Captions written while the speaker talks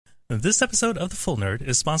This episode of The Full Nerd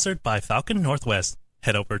is sponsored by Falcon Northwest.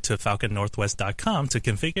 Head over to falconnorthwest.com to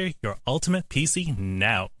configure your ultimate PC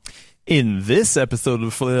now. In this episode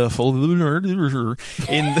of Full Nerd,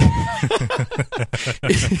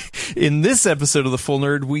 in this episode of The Full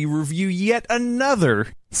Nerd, we review yet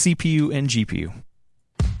another CPU and GPU.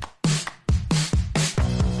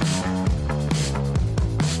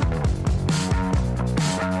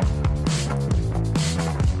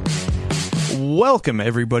 Welcome,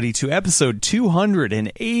 everybody, to episode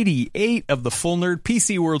 288 of the Full Nerd,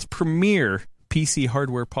 PC World's premier PC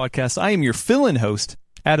hardware podcast. I am your fill-in host,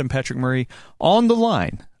 Adam Patrick Murray. On the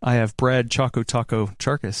line, I have Brad Choco Taco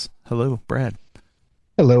Charkis. Hello, Brad.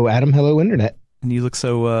 Hello, Adam. Hello, Internet. And you look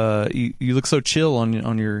so you look so chill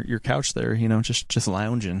on your couch there. You know, just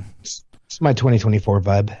lounging. It's my 2024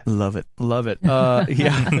 vibe. Love it.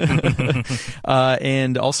 Yeah.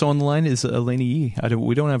 And also on the line is Elena Yee.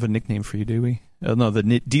 We don't have a nickname for you, do we? No, the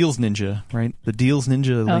Deals Ninja, right? The Deals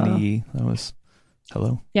Ninja, Elena Yee. That was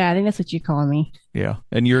hello. Yeah, I think that's what you call me. Yeah,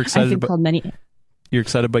 and you're excited. Called many. You're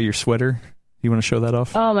excited about your sweater. You want to show that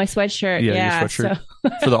off? Oh, my sweatshirt. Yeah, your sweatshirt. So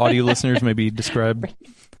for the audio listeners, maybe describe.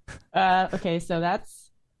 Okay, so that's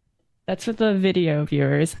for the video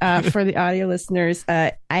viewers. For the audio listeners,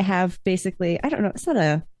 I have basically, I don't know, it's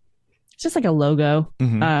just like a logo,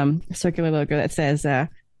 a circular logo that says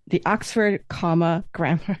the Oxford, Grammar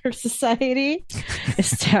Society,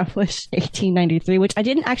 established 1893, which I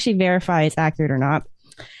didn't actually verify is accurate or not,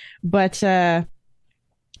 but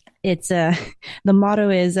it's the motto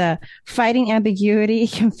is fighting ambiguity,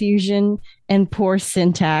 confusion, and poor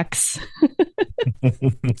syntax.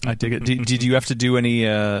 I dig it. Did you have to do any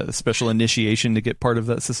special initiation to get part of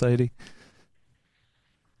that society?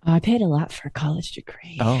 I paid a lot for a college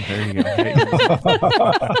degree. Oh, there you go.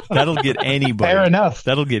 That'll get anybody. Fair enough.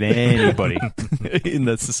 That'll get anybody in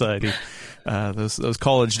that society. Those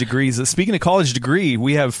college degrees. Speaking of college degree,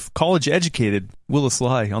 we have college-educated Willis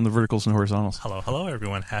Lai on the Verticals and Horizontals. Hello,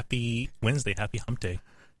 everyone. Happy Wednesday. Happy Hump Day.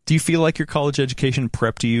 Do you feel like your college education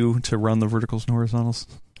prepped you to run the Verticals and Horizontals,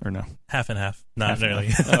 or no? Half and half. Not really.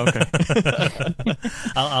 Oh, okay.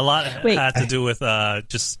 a lot had to do with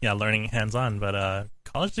just learning hands-on, but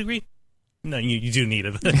college degree? No, you do need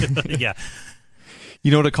it. Yeah. You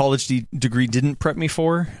know what a college degree didn't prep me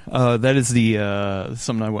for? That is the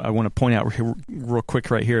something I want to point out real quick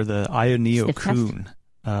right here. The Ioneo Kun.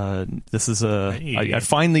 This is I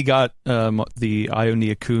finally got the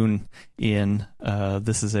Ioneo Kun in.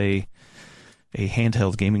 This is a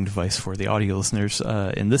handheld gaming device for the audio listeners,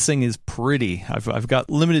 and this thing is pretty. I've got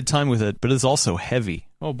limited time with it, but it's also heavy.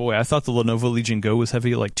 Oh boy, I thought the Lenovo Legion Go was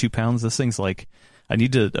heavy, like 2 pounds. This thing's like, I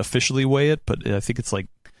need to officially weigh it, but I think it's like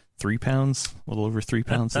 3 pounds, a little over 3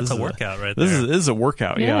 pounds. That's a workout right there. This is a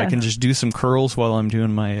workout. Yeah, I can just do some curls while I'm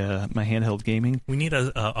doing my my handheld gaming. We need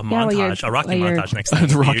a montage, a Rocky montage next time.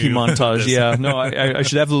 The Rocky montage, yeah. No, I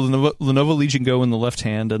should have the Lenovo Legion Go in the left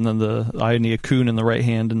hand, and then the Ioneo Kun in the right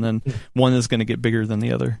hand, and then one is going to get bigger than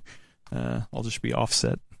the other. I'll just be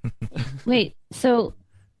offset. Wait, so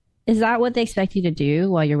is that what they expect you to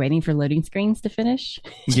do while you're waiting for loading screens to finish?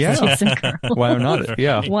 Yeah. Why not?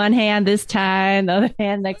 Yeah. One hand this time, the other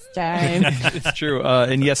hand next time. It's true.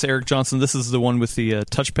 And yes, Eric Johnson, this is the one with the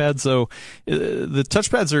touchpad. So the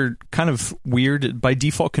touchpads are kind of weird. By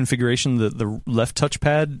default configuration, the left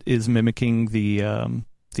touchpad is mimicking the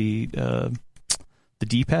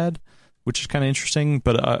D-pad, which is kind of interesting.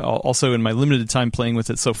 But also in my limited time playing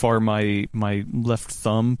with it so far, my left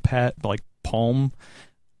thumb pad, like palm,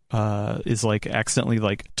 is like accidentally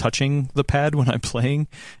like touching the pad when I'm playing,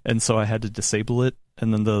 and so I had to disable it.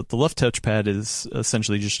 And then the left touchpad is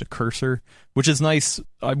essentially just a cursor, which is nice.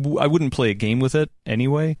 I wouldn't play a game with it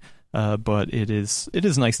anyway, but it is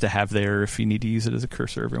nice to have there if you need to use it as a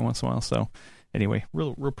cursor every once in a while. So anyway,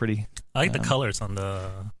 real pretty. I like the colors on the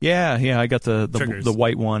yeah. I got the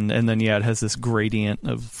white one, and then it has this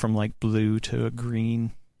gradient from like blue to a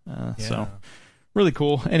green. So. Really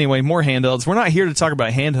cool. Anyway, more handhelds. We're not here to talk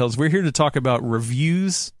about handhelds. We're here to talk about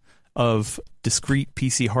reviews of discrete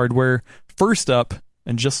PC hardware. First up,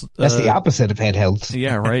 and just... That's the opposite of handhelds.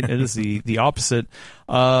 Yeah, right. It is the opposite.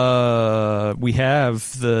 We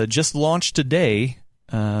have the just launched today,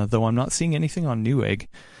 though I'm not seeing anything on Newegg,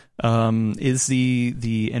 is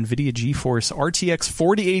the NVIDIA GeForce RTX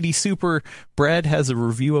 4080 Super. Brad has a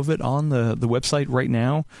review of it on the website right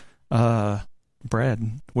now. Brad,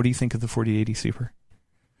 what do you think of the 4080 Super?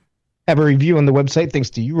 I have a review on the website thanks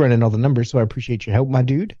to you running all the numbers, so I appreciate your help, my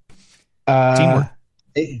dude. Teamwork.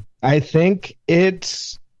 I think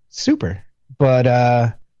it's super,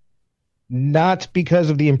 but not because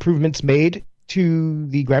of the improvements made to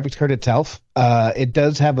the graphics card itself. It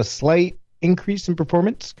does have a slight increase in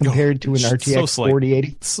performance compared to an RTX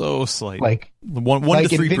 4080. So slight. Like 1 to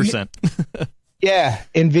 3%. Yeah,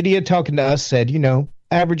 NVIDIA talking to us said,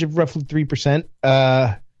 average of roughly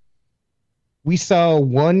 3%. We saw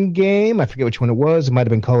one game, I forget which one it was. It might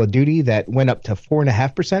have been Call of Duty that went up to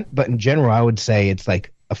 4.5%. But in general, I would say it's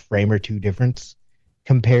like a frame or two difference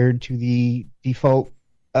compared to the default,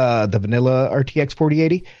 the vanilla RTX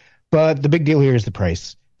 4080. But the big deal here is the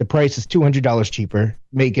price. The price is $200 cheaper,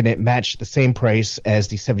 making it match the same price as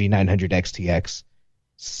the 7900 XTX.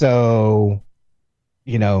 So,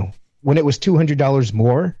 when it was $200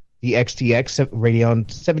 more, the XTX Radeon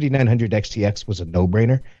 7900 XTX was a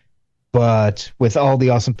no-brainer. But with all the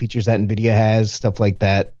awesome features that NVIDIA has, stuff like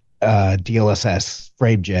that, DLSS,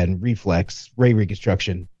 frame gen, reflex, ray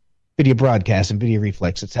reconstruction, video broadcast, NVIDIA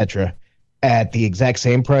Reflex, etc., at the exact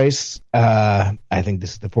same price, I think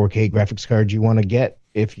this is the 4K graphics card you want to get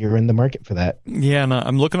if you're in the market for that. Yeah, and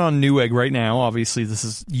I'm looking on Newegg right now. Obviously, this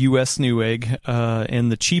is US Newegg,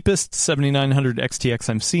 and the cheapest 7900 XTX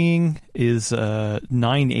I'm seeing is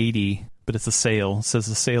 $980, but it's a sale. It says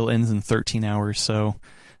the sale ends in 13 hours, so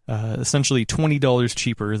essentially $20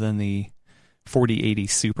 cheaper than the 4080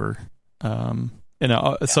 Super.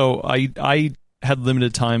 So I had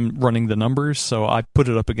limited time running the numbers, so I put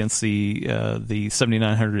it up against the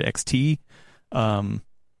 7900 XT,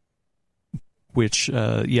 which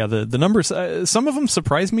the numbers, some of them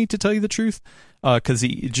surprised me, to tell you the truth, because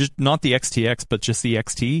just not the XTX but just the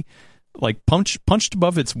XT, like punched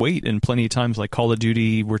above its weight in plenty of times. Like Call of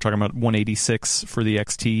Duty, we're talking about 186 for the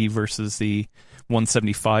XT versus the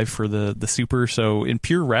 175 for the Super. So in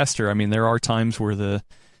pure raster, I mean, there are times where the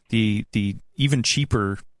even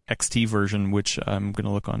cheaper XT version, which I'm going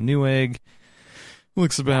to look on Newegg,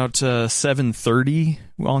 looks about $730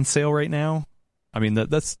 on sale right now. I mean,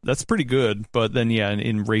 that's pretty good, but then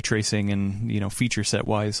in ray tracing and feature set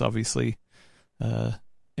wise, obviously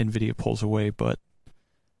NVIDIA pulls away. But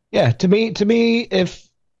yeah, to me, if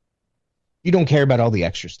you don't care about all the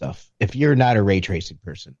extra stuff, if you're not a ray tracing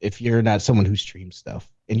person, if you're not someone who streams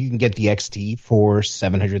stuff, and you can get the XT for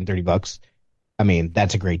 $730, I mean,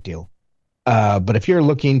 that's a great deal. But if you're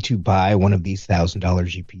looking to buy one of these $1,000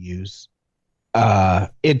 GPUs,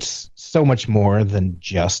 it's so much more than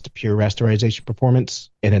just pure rasterization performance.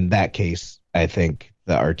 And in that case, I think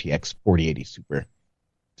the RTX 4080 Super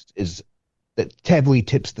heavily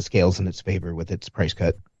tips the scales in its favor with its price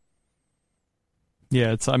cut.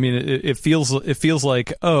 Yeah, it feels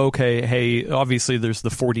like, oh, okay, hey, obviously there's the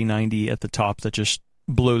 4090 at the top that just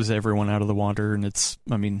blows everyone out of the water, and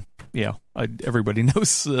everybody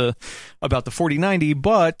knows about the 4090,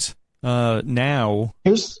 but now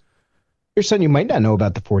here's something you might not know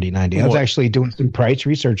about the 4090. I was actually doing some price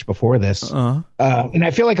research before this, and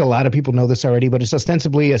I feel like a lot of people know this already, but it's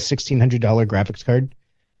ostensibly a $1,600 graphics card.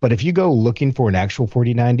 But if you go looking for an actual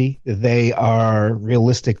 4090, they are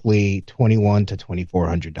realistically $2,100 to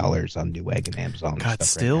 $2,400 on Newegg and Amazon. God,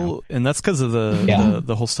 still, right, and that's because of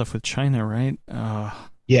the whole stuff with China, right?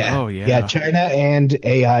 Yeah, China and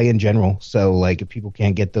AI in general. So, like, if people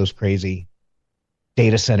can't get those crazy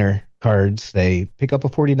data center cards, they pick up a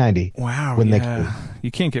 4090. Wow, you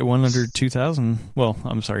can't get one under 2,000. Well,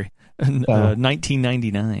 I'm sorry,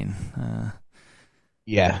 1999.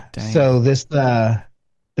 Yeah. Dang. So this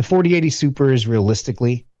the 4080 Super is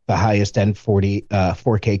realistically the highest end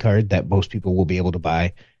 4K card that most people will be able to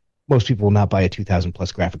buy. Most people will not buy a 2,000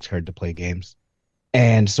 plus graphics card to play games.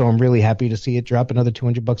 And so I'm really happy to see it drop another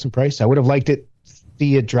 $200 in price. I would have liked it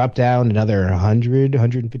see it drop down another $100,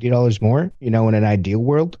 $150 more, in an ideal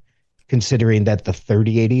world, considering that the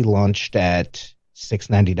 3080 launched at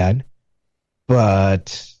 $699.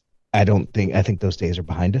 But I think those days are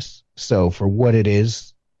behind us. So for what it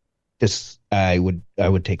is, I would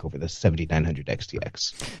take over the 7900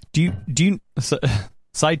 XTX. Do you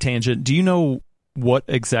side tangent, do you know what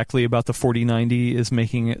exactly about the 4090 is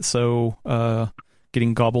making it so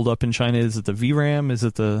getting gobbled up in China? Is it the VRAM? Is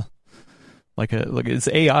it the it's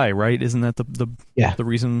AI, right? Isn't that the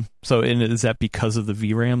reason? So, and is that because of the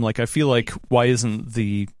VRAM? Like, I feel like, why isn't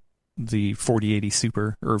the 4080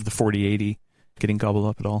 Super or the 4080 getting gobbled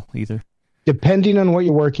up at all either? Depending on what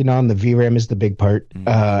you're working on, the VRAM is the big part.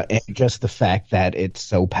 And just the fact that it's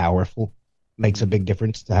so powerful makes a big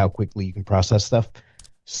difference to how quickly you can process stuff.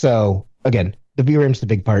 So, again, the VRAM's the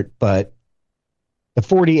big part, but the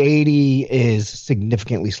 4080 is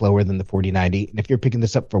significantly slower than the 4090. And if you're picking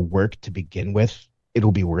this up for work to begin with,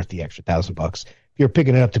 it'll be worth the extra $1,000. If you're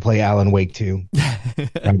picking it up to play Alan Wake 2,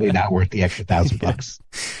 probably not worth the extra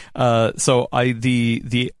 $1,000. So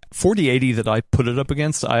the 4080 that I put it up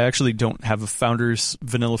against, I actually don't have a Founders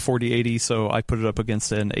vanilla 4080, so I put it up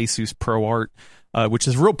against an Asus ProArt which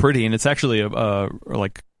is real pretty, and it's actually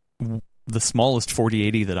like the smallest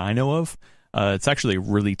 4080 that I know of. It's actually a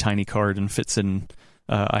really tiny card and fits in.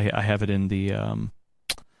 I have it in the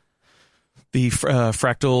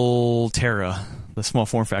Fractal Terra, the small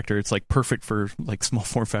form factor. It's like perfect for like small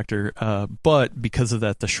form factor. But because of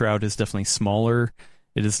that, the shroud is definitely smaller.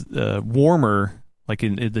 It is warmer. Like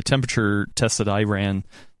in the temperature test that I ran,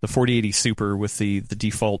 the 4080 Super with the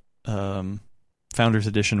default Founders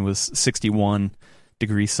Edition was 61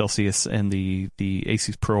 degrees Celsius, and the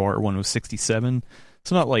Asus Pro Art one was 67.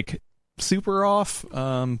 So not like super off,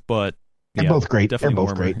 but they're both great. Definitely they're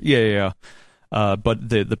both warmer. great. Yeah. But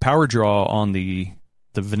the power draw on the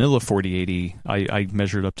vanilla 4080, I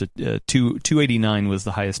measured up to 289 was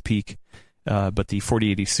the highest peak, but the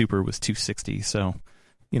 4080 Super was 260. So,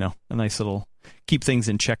 a nice little keep things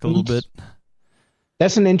in check a little bit.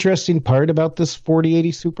 That's an interesting part about this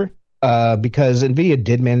 4080 Super, because NVIDIA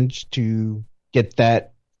did manage to get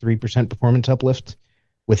that 3% performance uplift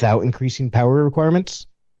without increasing power requirements.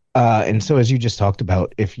 And so, as you just talked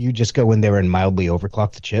about, if you just go in there and mildly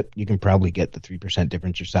overclock the chip, you can probably get the 3%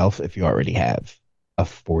 difference yourself if you already have a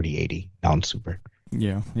 4080 non-super.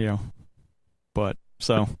 Yeah. But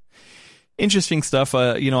so interesting stuff.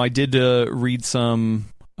 I did read some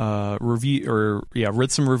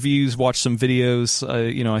read some reviews, watched some videos.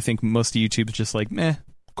 I think most of YouTube is just like meh,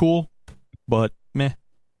 cool, but meh.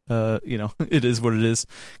 It is what it is,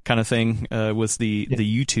 kind of thing. Was the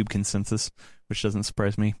YouTube consensus, which doesn't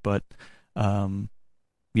surprise me. But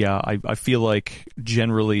I feel like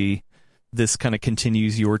generally this kind of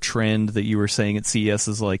continues your trend that you were saying at CES.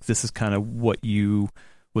 Is like this is kind of what you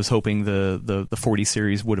was hoping the 40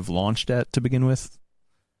 series would have launched at to begin with.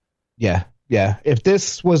 Yeah. If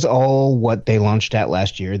this was all what they launched at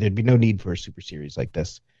last year, there'd be no need for a super series like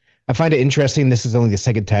this. I find it interesting. This is only the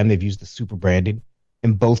second time they've used the super branding.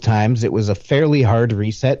 And both times it was a fairly hard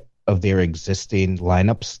reset of their existing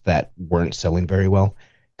lineups that weren't selling very well.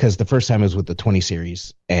 Because the first time it was with the 20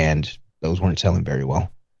 series, and those weren't selling very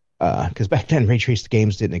well. Because back then ray traced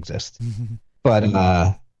games didn't exist. But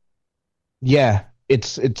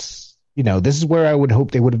it's this is where I would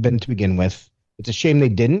hope they would have been to begin with. It's a shame they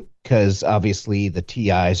didn't, because obviously the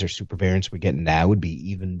TIs or super variants we're getting now would be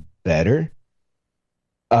even better.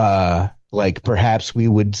 Like perhaps we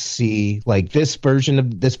would see like this version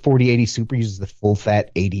of this 4080 Super uses the full fat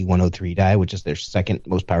 8103 die, which is their second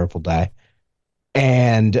most powerful die.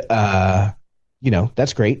 And,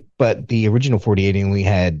 that's great. But the original 4080 only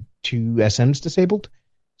had 2 SMs disabled.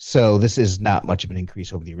 So this is not much of an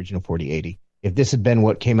increase over the original 4080. If this had been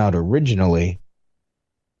what came out originally,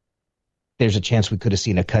 there's a chance we could have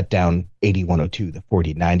seen a cut down 8102, the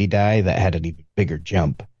 4090 die that had an even bigger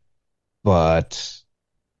jump. But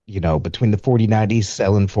between the 4090s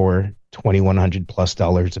selling for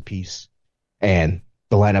 $2,100+ a piece and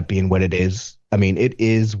the lineup being what it is, I mean, it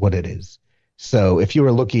is what it is. So if you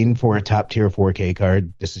were looking for a top tier 4K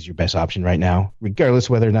card, this is your best option right now, regardless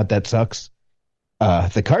whether or not that sucks.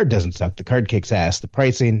 The card doesn't suck. The card kicks ass. The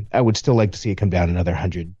pricing, I would still like to see it come down another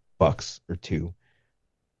 $100 or $2.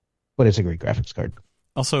 But it's a great graphics card.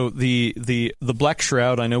 Also, the Black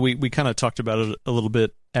Shroud, I know we kind of talked about it a little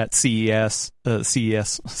bit at CES.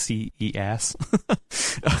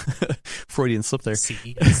 Freudian slip there.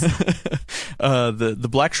 CES. The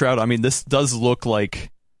Black Shroud, I mean, this does look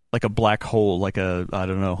like a black hole, like the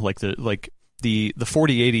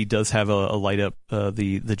 4080 does have a light up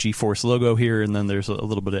the GeForce logo here, and then there's a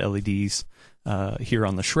little bit of LEDs here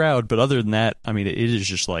on the Shroud. But other than that, I mean, it is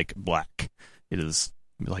just like black. It is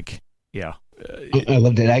like, yeah. I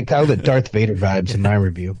loved it. I called it Darth Vader vibes in my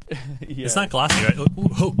review. Yeah. It's not glossy, right?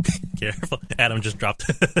 Oh, careful. Adam just dropped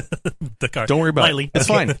the card. Don't worry about lightly. it. It's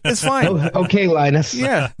fine. It's fine. Okay, Linus.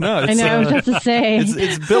 Yeah. No, I know. I was just to say.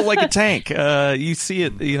 It's built like a tank. You see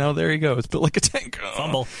it, there you go. It's built like a tank.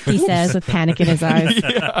 Fumble. He says with panic in his eyes.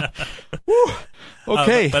 Yeah.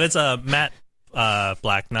 Okay. But it's a matte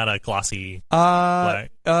black, not a glossy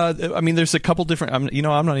black. I mean, there's a couple different. I'm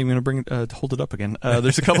not even going to hold it up again.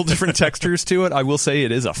 There's a couple different textures to it. I will say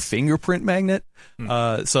it is a fingerprint magnet,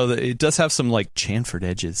 so that it does have some like chamfered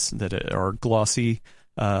edges that are glossy.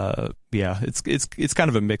 It's kind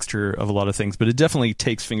of a mixture of a lot of things, but it definitely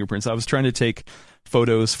takes fingerprints. I was trying to take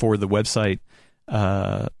photos for the website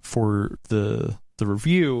for the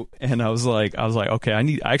review, and I was like, okay,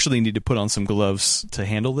 I actually need to put on some gloves to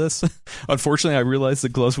handle this. Unfortunately, I realized the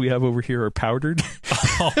gloves we have over here are powdered,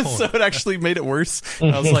 so it actually made it worse.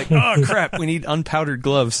 And I was like, oh crap, we need unpowdered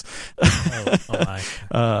gloves. Oh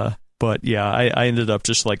my. But yeah, I ended up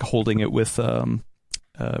just like holding it with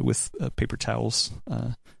paper towels.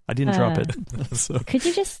 I didn't drop it. So. Could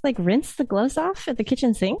you just like rinse the gloves off at the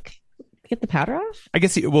kitchen sink? get the powder off? I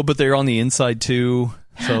guess but they're on the inside too.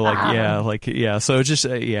 So so it's just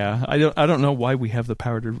I don't know why we have the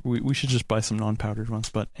powdered. We should just buy some non-powdered ones.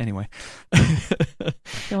 But anyway,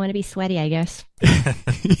 don't want to be sweaty, I guess.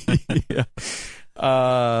 Yeah.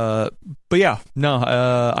 But yeah, no.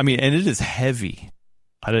 I mean, and it is heavy.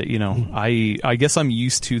 I guess I'm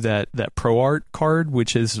used to that Pro Art card,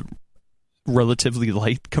 which is relatively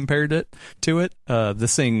light compared to it.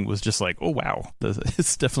 This thing was just like, oh wow,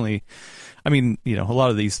 it's definitely. I mean, a lot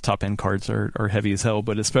of these top end cards are heavy as hell,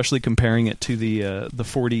 but especially comparing it to the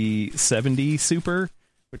 4070 Super,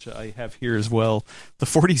 which I have here as well. The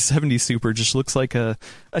 4070 Super just looks like a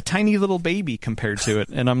tiny little baby compared to it,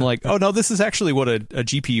 and I'm like, oh no, this is actually what a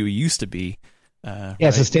GPU used to be.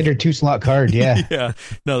 It's a standard 2-slot card. Yeah,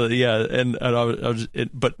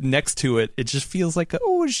 but next to it, it just feels like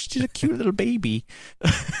it's just a cute little baby.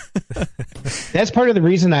 That's part of the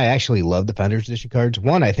reason I actually love the Founders Edition cards.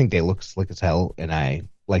 One, I think they look slick as hell, and I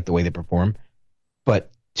like the way they perform. But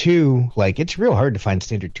two, it's real hard to find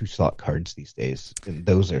standard 2-slot cards these days, and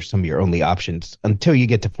those are some of your only options until you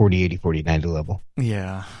get to 4080, 4090 level.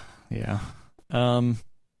 Yeah.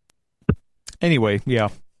 Anyway, yeah.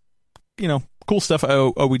 Cool stuff.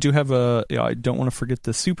 Oh, we do have I don't want to forget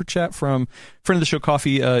the super chat from friend of the show,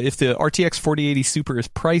 Coffee. If the RTX 4080 Super is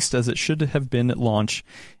priced as it should have been at launch,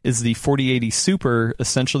 is the 4080 Super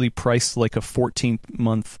essentially priced like a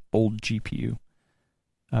 14-month-old GPU?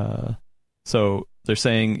 So they're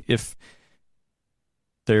saying if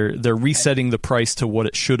they're resetting the price to what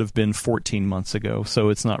it should have been 14 months ago, so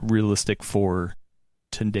it's not realistic for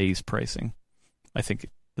today's pricing, I think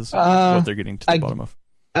is what they're getting to the bottom of.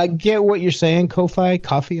 I get what you're saying, Coffee.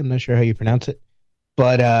 I'm not sure how you pronounce it.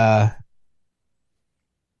 But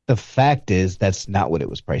the fact is that's not what it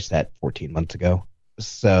was priced at 14 months ago.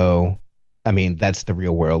 So, I mean, that's the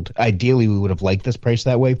real world. Ideally, we would have liked this price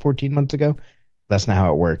that way 14 months ago. That's not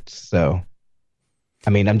how it worked. So, I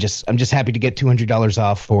mean, I'm just happy to get $200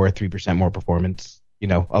 off for 3% more performance.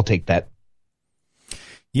 I'll take that.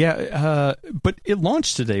 Yeah, but it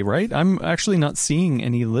launched today, right? I'm actually not seeing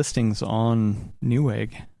any listings on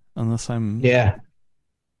Newegg unless I'm... Yeah.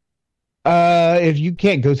 If you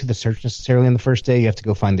can't go through the search necessarily on the first day, you have to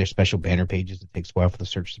go find their special banner pages. It takes a while for the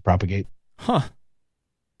search to propagate. Huh.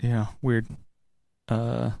 Yeah, weird.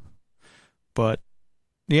 But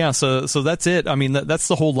yeah, so that's it. I mean, that's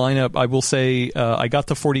the whole lineup. I will say I got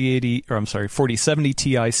the 4070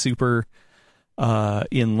 Ti Super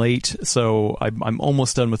in late, so I'm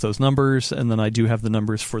almost done with those numbers, and then I do have the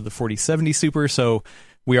numbers for the 4070 Super, so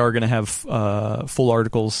we are going to have full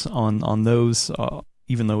articles on those,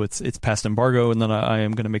 even though it's past embargo, and then I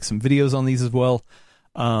am going to make some videos on these as well.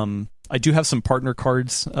 I do have some partner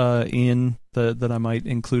cards in that I might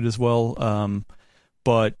include as well,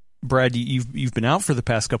 but Brad, you've been out for the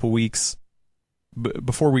past couple weeks.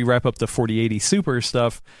 Before we wrap up the 4080 Super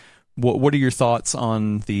stuff, what are your thoughts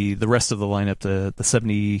on the rest of the lineup, the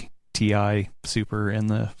 70 Ti Super and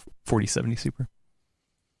the 4070 Super?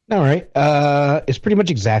 All right. It's pretty much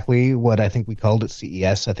exactly what I think we called at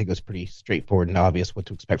CES. I think it was pretty straightforward and obvious what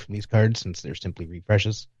to expect from these cards since they're simply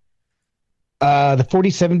refreshes. The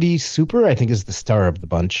 4070 Super, I think, is the star of the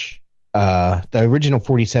bunch. The original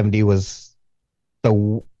 4070 was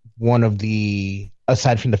one of the,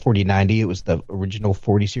 aside from the 4090, it was the original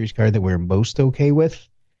 40 series card that we're most okay with.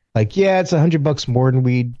 It's $100 more than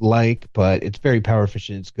we'd like, but it's very power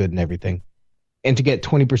efficient. It's good and everything. And to get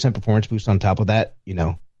 20% performance boost on top of that,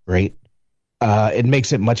 great. It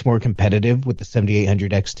makes it much more competitive with the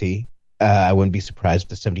 7800 XT. I wouldn't be surprised if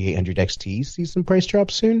the 7800 XT sees some price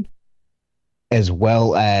drops soon, as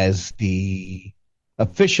well as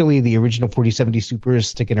officially the original 4070 Super is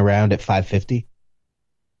sticking around at $550.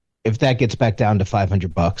 If that gets back down to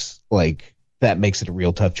 $500, that makes it a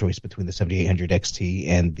real tough choice between the 7800 XT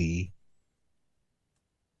and the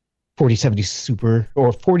 4070 Super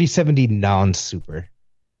or 4070 non-Super.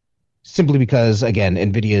 Simply because, again,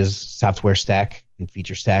 NVIDIA's software stack and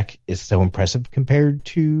feature stack is so impressive compared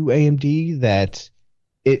to AMD that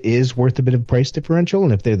it is worth a bit of price differential.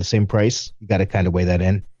 And if they're the same price, you got to kind of weigh that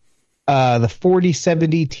in. The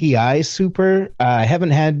 4070 Ti Super, I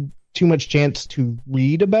haven't had too much chance to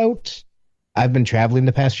read about. I've been traveling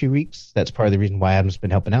the past few weeks. That's part of the reason why Adam's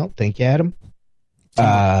been helping out. Thank you, Adam.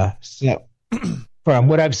 So from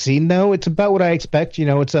what I've seen, though, it's about what I expect.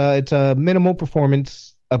 It's a minimal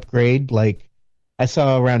performance upgrade. I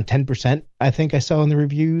saw around 10%, I think I saw in the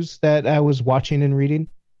reviews that I was watching and reading.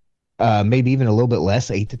 Maybe even a little bit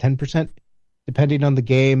less, 8 to 10%, depending on the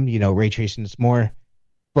game. Ray tracing is more.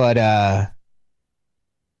 But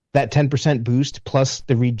that 10% boost plus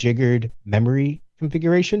the rejiggered memory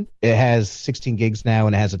configuration. It has 16 gigs now,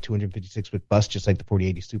 and it has a 256-bit bus, just like the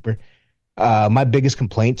 4080 Super. My biggest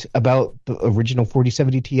complaint about the original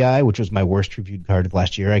 4070 Ti, which was my worst reviewed card of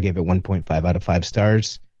last year, I gave it 1.5 out of 5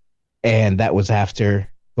 stars. And that was after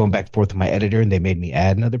going back and forth with my editor, and they made me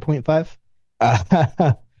add another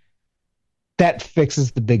 0.5. That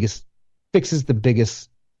fixes the biggest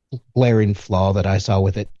glaring flaw that I saw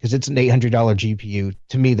with it, because it's an $800 GPU.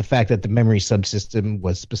 To me, the fact that the memory subsystem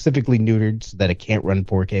was specifically neutered so that it can't run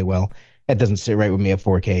 4K well, that doesn't sit right with me at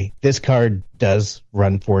 4K. This card does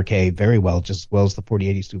run 4K very well, just as well as the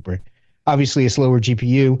 4080 Super. Obviously a slower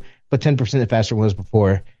GPU, but 10% faster than it was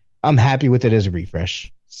before. I'm happy with it as a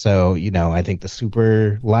refresh. So, I think the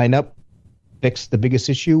Super lineup fixed the biggest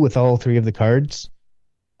issue with all three of the cards.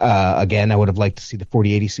 Again, I would have liked to see the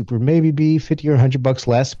 4080 Super maybe be $50 or $100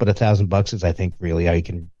 less, but $1,000 is, I think, really all you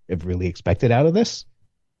can have really expected out of this.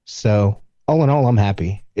 So, all in all, I'm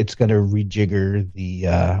happy. It's going to rejigger the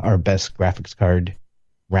our best graphics card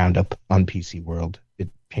roundup on PC World. It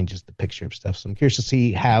changes the picture of stuff. So I'm curious to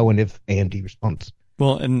see how and if AMD responds.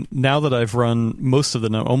 Well, and now that I've run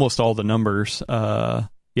almost all the numbers, the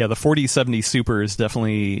 4070 Super is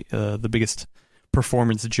definitely the biggest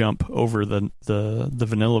performance jump over the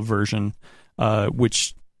vanilla version,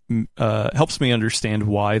 which helps me understand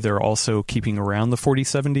why they're also keeping around the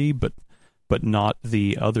 4070, but not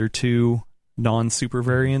the other two non-super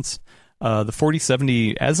variants. The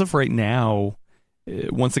 4070, as of right now,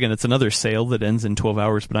 once again, it's another sale that ends in 12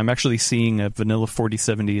 hours, but I'm actually seeing a vanilla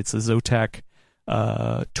 4070. It's a Zotac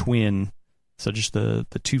twin, so just the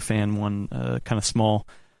two-fan one, kind of small,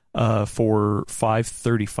 for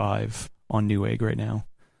 $535 on Newegg right now.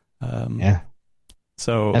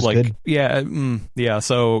 So that's good.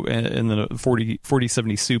 So in the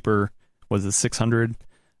 4070 Super was it $600.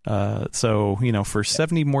 So for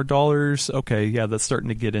 $70 more, okay, yeah, that's starting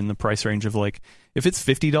to get in the price range of like, if it's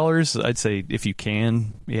 $50, I'd say if you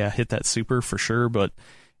can, hit that Super for sure. But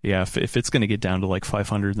yeah, if it's going to get down to like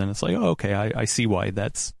 $500, then it's like, oh, okay, I see why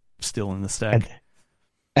that's still in the stack.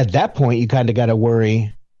 At that point, you kind of got to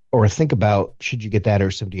worry or think about, should you get that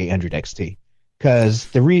or 7800 XT? Because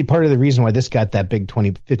part of the reason why this got that big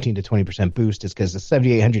 15 to 20% boost is because the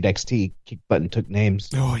 7800 XT kick button took names.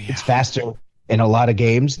 Oh yeah, it's faster in a lot of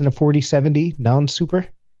games than a 4070 non-super,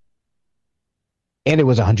 and it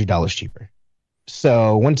was $100 cheaper.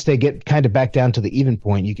 So once they get kind of back down to the even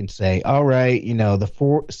point, you can say, all right,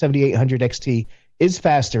 the 7800 XT is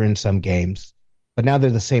faster in some games, but now they're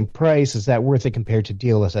the same price. Is that worth it compared to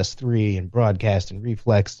DLSS 3 and broadcast and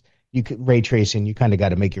reflex? Ray tracing, you kind of got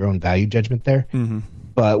to make your own value judgment there. Mm-hmm.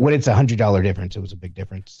 But when it's $100 difference, it was a big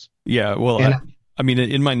difference. Yeah, well, I mean,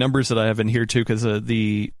 in my numbers that I have in here too, because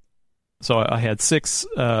so I had 6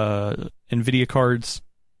 NVIDIA cards,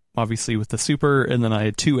 obviously with the Super, and then I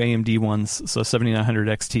had 2 AMD ones, so 7900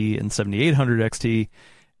 XT and 7800 XT.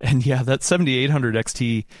 And yeah, that 7800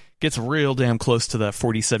 XT gets real damn close to that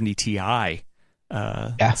 4070 Ti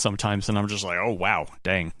sometimes, and I'm just like, oh wow,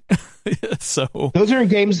 dang. So those are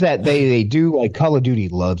games that they do, like Call of Duty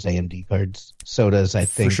loves AMD cards. So does, I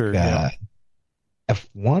think, for sure,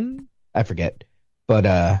 F1? I forget. But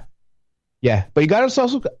but you got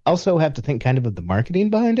to also have to think kind of the marketing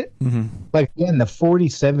behind it. Mm-hmm. Like, again, the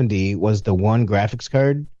 4070 was the one graphics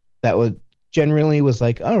card that was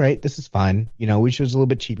like, all right, this is fine. Wish it was a little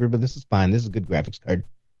bit cheaper, but this is fine. This is a good graphics card.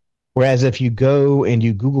 Whereas if you go and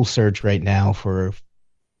you Google search right now for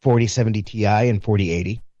 4070 Ti and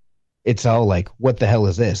 4080, it's all like, what the hell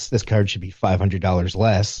is this? This card should be $500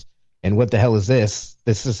 less. And what the hell is this?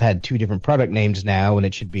 This has had 2 different product names now, and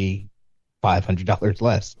it should be $500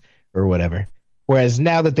 less or whatever. Whereas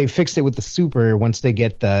now that they fixed it with the Super, once they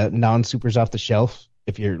get the non-Supers off the shelf,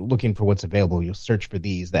 if you're looking for what's available, you'll search for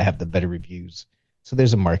these that have the better reviews. So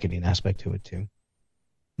there's a marketing aspect to it too.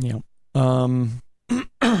 Yeah. All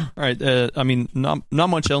right. I mean, not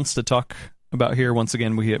much else to talk about here. Once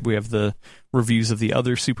again, we have the reviews of the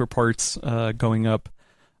other Super parts going up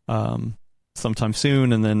sometime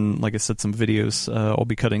soon, and then, like I said, some videos I'll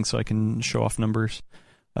be cutting so I can show off numbers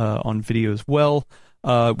on video as well.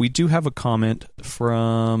 We do have a comment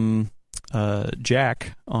from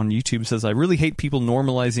Jack on YouTube. Says, I really hate people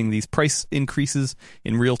normalizing these price increases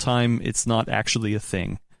in real time. It's not actually a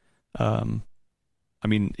thing. I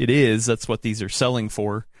mean, it is. That's what these are selling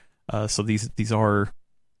for. So these are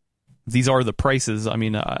the prices. I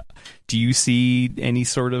mean, do you see any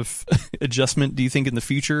sort of adjustment, do you think, in the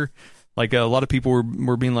future? Like, a lot of people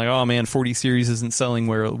were being like, oh man, 40 series isn't selling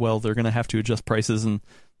well, they're going to have to adjust prices. And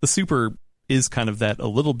the Super is kind of that a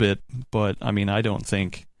little bit, but I mean, I don't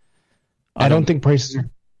think prices are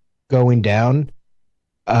going down.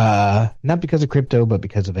 Not because of crypto, but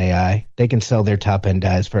because of AI. They can sell their top end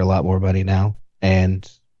dies for a lot more money now, and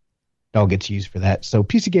it all gets used for that. So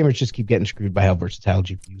PC gamers just keep getting screwed by how versatile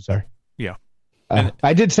GPUs are. Yeah.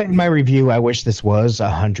 I did say in my review, I wish this was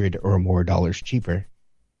 $100 or more cheaper,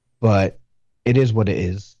 but it is what it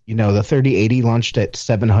is. You know, the 3080 launched at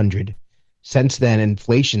 $700. Since then,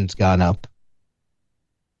 inflation's gone up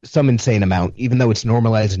some insane amount. Even though it's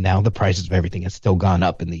normalized now, the prices of everything has still gone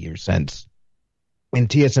up in the years since. And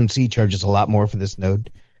TSMC charges a lot more for this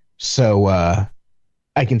node. So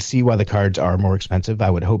I can see why the cards are more expensive. I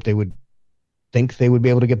would hope they would think they would be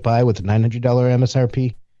able to get by with a $900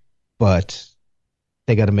 MSRP, but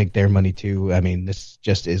they got to make their money too. I mean, this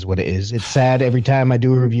just is what it is. It's sad. Every time I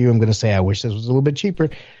do a review, I'm going to say I wish this was a little bit cheaper,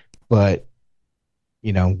 but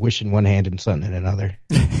you know, wish in one hand and sun in another.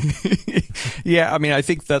 Yeah, I mean, I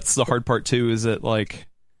think that's the hard part too. Is that like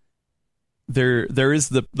there is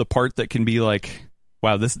the part that can be like,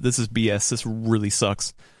 wow, this is BS. This really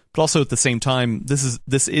sucks. But also at the same time,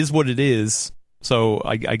 this is what it is. So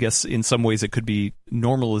I guess in some ways it could be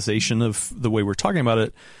normalization of the way we're talking about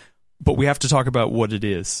it. But we have to talk about what it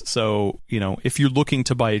is. So, you know, if you're looking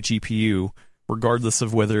to buy a GPU, regardless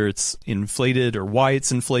of whether it's inflated or why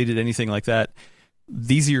it's inflated, anything like that,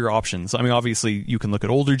 these are your options. I mean, obviously, you can look at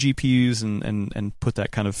older GPUs and put that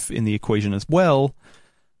kind of in the equation as well.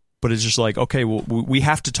 But it's just like, okay, well, we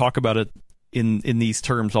have to talk about it in these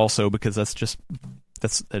terms also, because that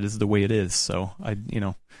is the way it is. So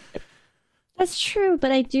That's true,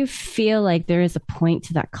 but I do feel like there is a point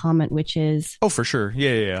to that comment, which is... Oh, for sure.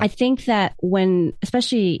 Yeah. I think that when,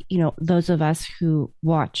 especially, you know, those of us who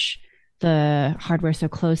watch the hardware so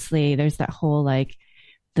closely, there's that whole, like,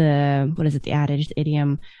 the adage, the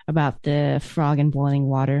idiom about the frog in boiling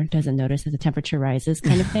water doesn't notice as the temperature rises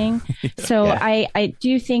kind of thing. So yeah. I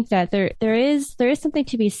do think that there is something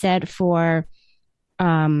to be said for,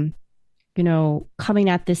 you know, coming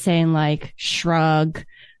at this saying like, shrug,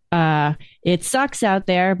 it sucks out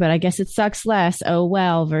there, but I guess it sucks less. Oh,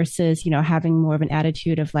 well, versus, you know, having more of an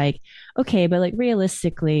attitude of like, okay, but like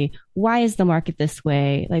realistically, why is the market this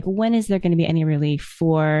way? Like, when is there going to be any relief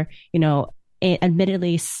for, you know,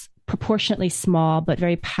 admittedly proportionately small, but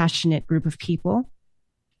very passionate group of people?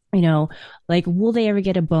 You know, like, will they ever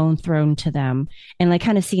get a bone thrown to them? And like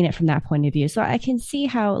kind of seeing it from that point of view. So I can see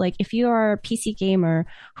how, like, if you are a PC gamer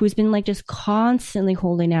who's been like just constantly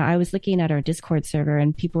holding out, I was looking at our Discord server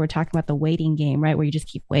and people were talking about the waiting game, right? Where you just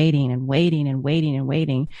keep waiting and waiting and waiting and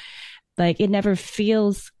waiting. Like, it never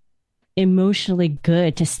feels emotionally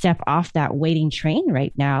good to step off that waiting train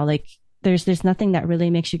right now. Like, there's nothing that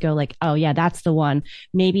really makes you go like, oh yeah, that's the one.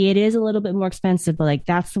 Maybe it is a little bit more expensive, but like,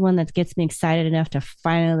 that's the one that gets me excited enough to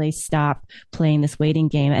finally stop playing this waiting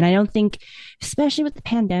game. And I don't think, especially with the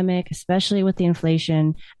pandemic, especially with the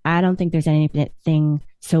inflation, I don't think there's anything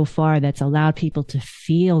so far that's allowed people to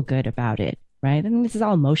feel good about it. Right. I mean, this is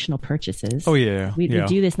all emotional purchases. Oh yeah. We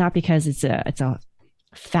do this not because it's a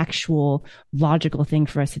factual, logical thing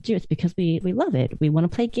for us to do. It's because we love it. We want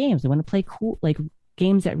to play games. We want to play cool, like,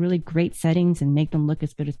 games at really great settings and make them look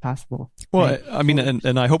as good as possible. Well, right? I mean,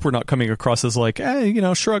 and I hope we're not coming across as like, hey, you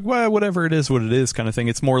know, shrug, well, whatever it is, what it is kind of thing.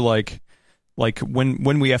 It's more like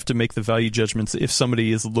when we have to make the value judgments, if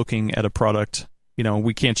somebody is looking at a product, you know,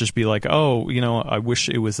 we can't just be like, oh, you know, I wish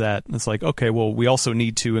it was that. And it's like, okay, well, we also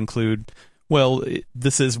need to include, well,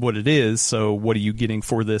 this is what it is, so what are you getting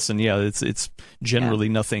for this? And yeah, it's generally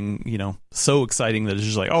nothing, you know, so exciting that it's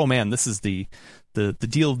just like, oh man, this is the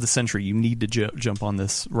deal of the century. You need to jump on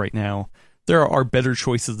this right now. There are better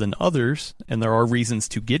choices than others, and there are reasons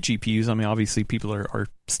to get GPUs. I mean, obviously, people are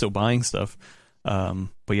still buying stuff.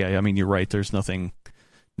 But yeah, I mean, you're right. There's nothing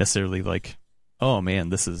necessarily like, oh man,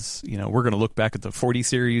 this is, you know, we're going to look back at the 40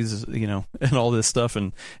 series, you know, and all this stuff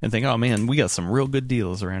and think, oh man, we got some real good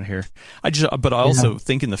deals around here. But I also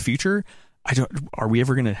think in the future, are we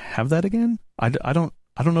ever going to have that again? I don't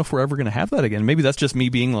know if we're ever going to have that again. Maybe that's just me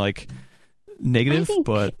being like, negative,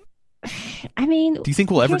 but I mean, do you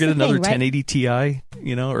think we'll ever get another 1080 Ti,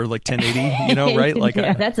 you know, or like 1080, you know, right? Like,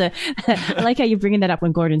 yeah, I like how you're bringing that up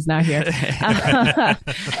when Gordon's not here. I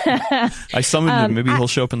summoned him. Maybe he'll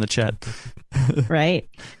show up in the chat. Right.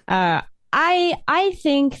 I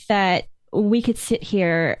think that we could sit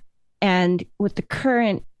here and with the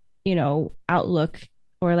current, you know, outlook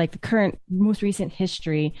or like the current most recent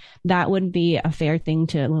history, that wouldn't be a fair thing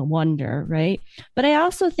to wonder, right? But I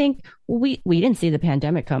also think we didn't see the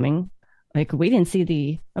pandemic coming. Like, we didn't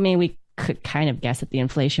see we could kind of guess at the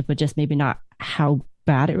inflation, but just maybe not how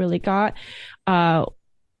bad it really got.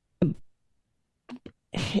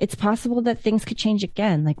 it's possible that things could change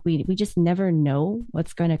again. Like we just never know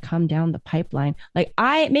what's going to come down the pipeline. Like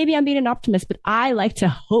maybe I'm being an optimist, but I like to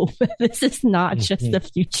hope this is not just the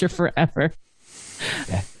future forever.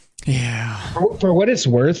 Yeah. For what it's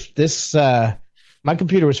worth, this my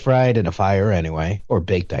computer was fried in a fire anyway, or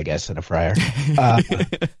baked, I guess, in a fryer.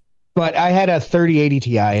 But I had a 3080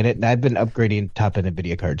 Ti in it, and I've been upgrading top-end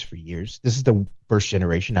NVIDIA cards for years. This is the first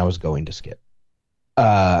generation I was going to skip.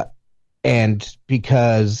 And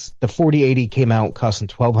because the 4080 came out costing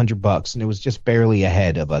 $1,200, and it was just barely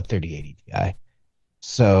ahead of a 3080 Ti.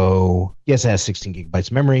 So, yes, it has 16 gigabytes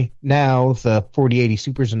of memory. Now, the 4080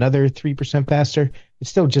 Super is another 3% faster. It's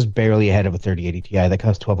still just barely ahead of a 3080 Ti that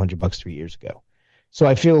cost $1,200 3 years ago. So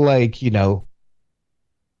I feel like, I'm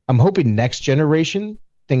hoping next generation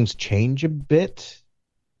things change a bit.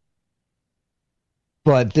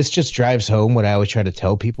 But this just drives home what I always try to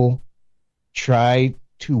tell people. Try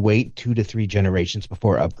to wait 2 to 3 generations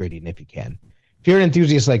before upgrading if you can. If you're an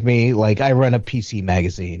enthusiast like me, like I run a PC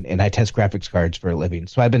magazine and I test graphics cards for a living.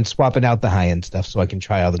 So I've been swapping out the high-end stuff so I can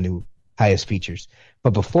try all the new highest features.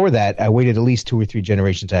 But before that, I waited at least 2 or 3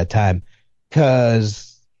 generations at a time because,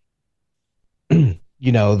 the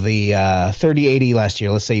 3080 last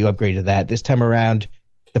year, let's say you upgraded that. This time around,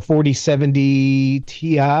 the 4070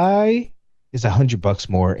 Ti is $100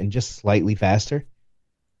 more and just slightly faster.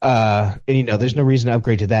 There's no reason to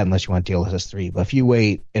upgrade to that unless you want DLSS 3. But if you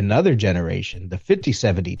wait another generation, the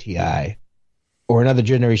 5070 Ti, or another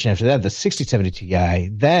generation after that, the 6070 Ti,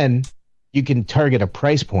 then you can target a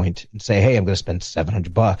price point and say, hey, I'm going to spend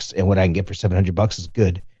 $700, and what I can get for $700 is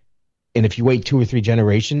good. And if you wait 2 or 3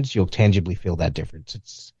 generations, you'll tangibly feel that difference.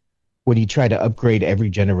 It's when you try to upgrade every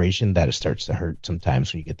generation that it starts to hurt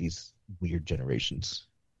sometimes when you get these weird generations.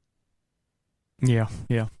 Yeah.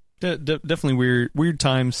 Definitely weird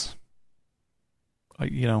times.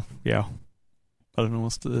 Yeah. I don't know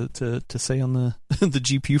what to say on the the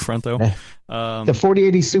GPU front though. The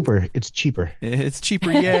 4080 Super, it's cheaper. It's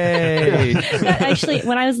cheaper, yay! Actually,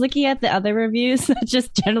 when I was looking at the other reviews, that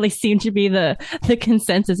just generally seemed to be the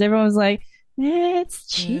consensus. Everyone was like, it's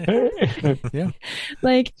cheaper. Yeah.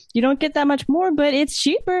 Like you don't get that much more, but it's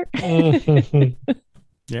cheaper.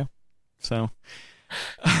 Yeah. So.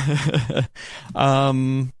 All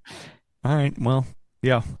right. Well,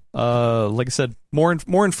 yeah. Like I said, more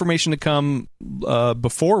information to come.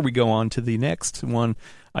 Before we go on to the next one,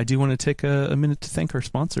 I do want to take a minute to thank our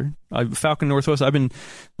sponsor, Falcon Northwest. I've been,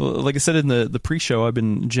 like I said in the pre-show, I've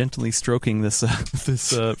been gently stroking this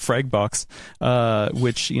frag box,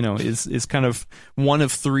 which is kind of one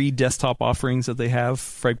of 3 desktop offerings that they have.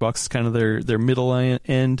 Fragbox is kind of their middle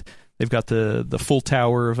end. They've got the full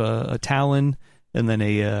tower of a Talon, and then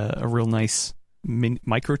a real nice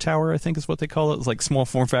micro tower, I think is what they call it. It's like small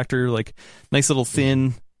form factor, like nice little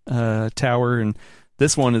thin tower, and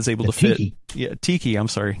this one is able to fit. Tiki. I'm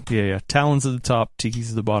sorry. Yeah. Talon's at the top, Tiki's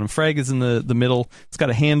at the bottom. Frag is in the middle. It's got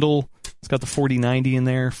a handle. It's got the 4090 in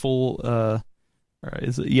there. Full full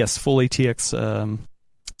ATX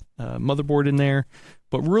motherboard in there.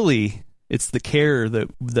 But really, it's the care that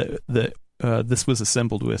this was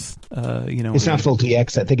assembled with. It's not full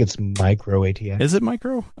TX. I think it's micro ATX. Is it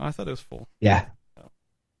micro? Oh, I thought it was full. Yeah.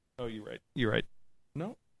 Oh, you're right.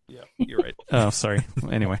 No. Yeah, you're right. Oh, sorry.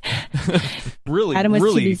 Anyway, really, Adam was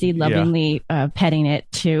really, too busy lovingly petting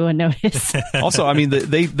it to notice. Also, I mean,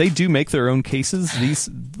 they do make their own cases. These,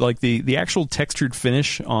 like the actual textured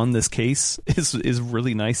finish on this case is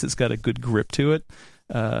really nice. It's got a good grip to it.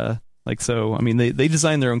 I mean, they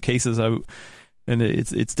design their own cases. And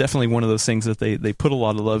it's definitely one of those things that they put a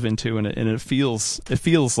lot of love into, and it feels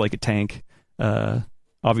like a tank.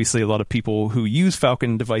 Obviously, a lot of people who use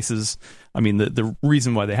Falcon devices, I mean, the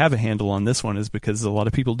reason why they have a handle on this one is because a lot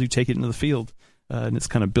of people do take it into the field, and it's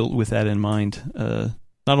kind of built with that in mind.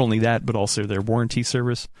 Not only that, but also their warranty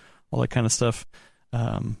service, all that kind of stuff.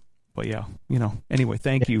 But yeah, anyway,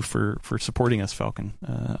 thank you for supporting us, Falcon.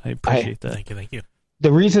 I appreciate that. Thank you.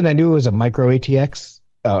 The reason I knew it was a micro ATX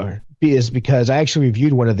is because I actually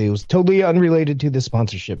reviewed one of these, totally unrelated to the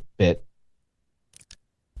sponsorship bit.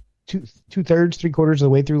 2/3, 3/4 of the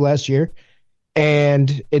way through last year,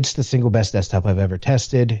 and it's the single best desktop I've ever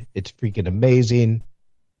tested. It's freaking amazing.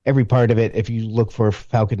 Every part of it. If you look for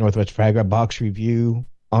Falcon Northwest Frag box review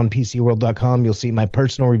on PCWorld.com, you'll see my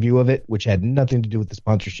personal review of it, which had nothing to do with the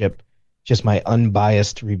sponsorship, just my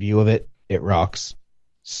unbiased review of it. It rocks.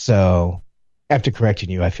 So after correcting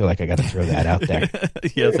you, I feel like I got to throw that out there.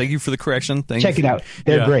 Yeah, thank you for the correction. Check it out.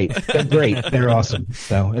 They're great. They're great. They're awesome.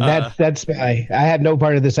 So, and that's I had no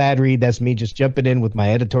part of this ad read. That's me just jumping in with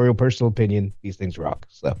my editorial personal opinion. These things rock.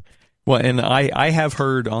 So, well, and I have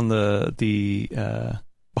heard on the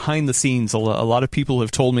behind the scenes, a lot of people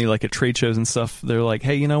have told me, like at trade shows and stuff, they're like,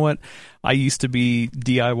 hey, you know what? I used to be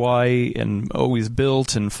DIY and always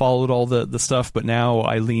built and followed all the stuff, but now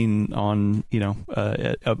I lean on,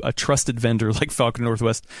 a trusted vendor like Falcon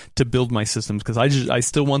Northwest to build my systems, because I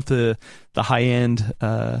still want the high end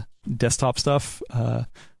desktop stuff.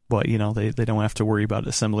 But they don't have to worry about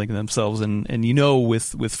assembling themselves, and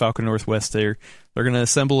with Falcon Northwest, they're going to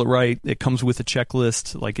assemble it right. It comes with a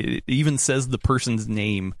checklist, like it even says the person's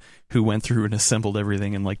name who went through and assembled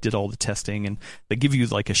everything and like did all the testing, and they give you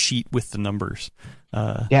like a sheet with the numbers.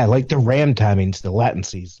 Like the RAM timings, the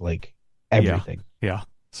latencies, like everything. Yeah.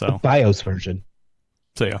 So the BIOS version.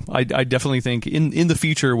 So yeah, I definitely think in the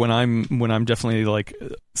future when I'm definitely like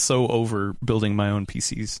so over building my own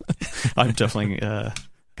PCs, I'm definitely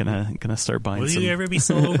gonna start buying. Will some... you ever be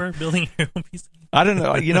so over building your own PC? I don't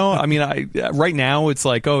know. I mean, right now it's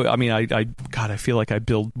like, I feel like I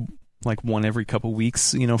build like one every couple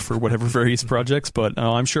weeks, for whatever various projects. But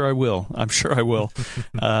I'm sure I will.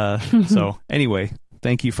 So anyway,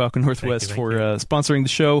 thank you, Falcon Northwest, for sponsoring the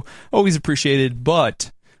show. Always appreciated.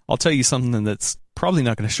 But I'll tell you something that's probably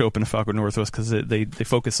not going to show up in a Falcon Northwest, because they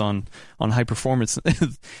focus on high performance,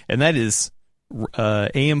 and that is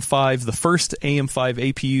AM5. The first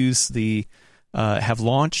AM5 APUs have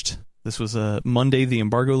launched. This was Monday. The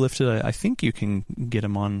embargo lifted. I think you can get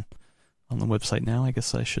them on the website now. I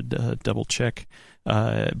guess I should double check.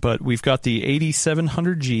 But we've got the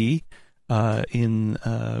 8700G in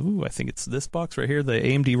I think it's this box right here. The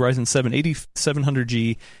AMD Ryzen 7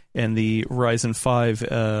 8700G and the Ryzen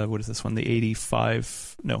 5. What is this one? The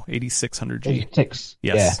 8600G. 86.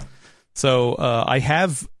 Yes. Yeah. So I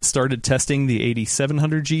have started testing the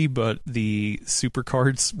 8700G, but the super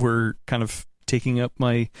cards were kind of taking up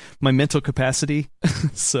my mental capacity.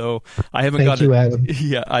 So I haven't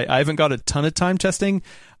I haven't got a ton of time testing.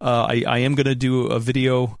 I am going to do a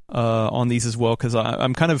video on these as well, because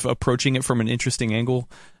I'm kind of approaching it from an interesting angle.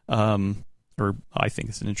 Or I think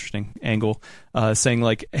it's an interesting angle, saying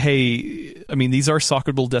like, hey, I mean, these are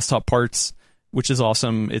socketable desktop parts, which is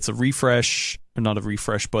awesome. It's a refresh, or not a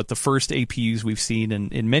refresh, but the first APUs we've seen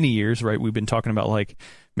in many years, right? We've been talking about like,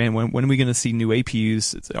 man, when are we going to see new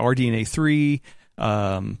APUs? It's RDNA 3.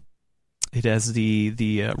 It has the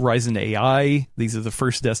Ryzen AI. These are the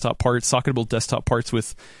first desktop parts, socketable desktop parts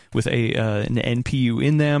with an NPU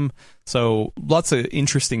in them. So lots of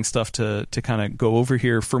interesting stuff to kind of go over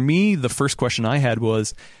here. For me, the first question I had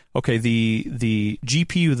was, okay, the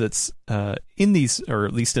GPU that's in these, or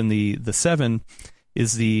at least in the 7,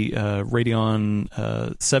 is the Radeon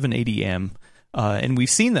 780M, and we've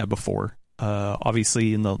seen that before.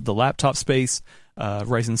 Obviously, in the laptop space,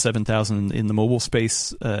 Ryzen 7000 in the mobile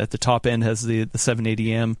space at the top end has the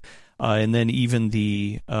 780M, and then even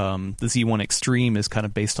the Z1 Extreme is kind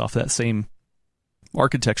of based off that same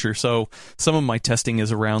architecture. So some of my testing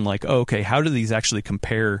is around like, okay, how do these actually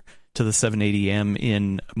compare to the 780M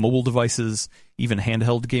in mobile devices, even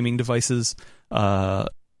handheld gaming devices?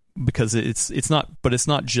 Because it's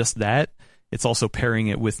not just that. It's also pairing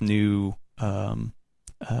it with new AM5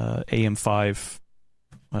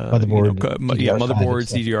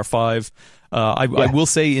 motherboards, DDR5. I will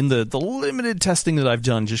say, in the limited testing that I've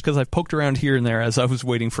done, just because I've poked around here and there as I was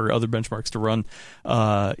waiting for other benchmarks to run,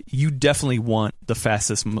 you definitely want the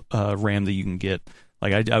fastest RAM that you can get.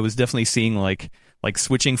 Like I was definitely seeing like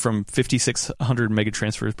switching from 5600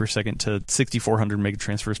 megatransfers per second to 6400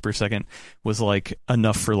 megatransfers per second was like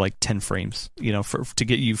enough for like 10 frames, to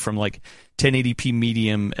get you from like 1080p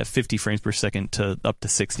medium at 50 frames per second to up to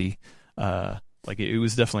 60. Like it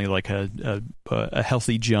was definitely like a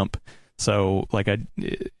healthy jump. So like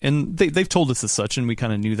and they've told us as such, and we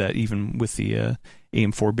kind of knew that even with the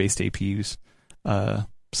AM4 based APUs.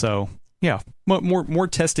 So yeah, more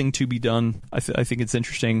testing to be done. I think it's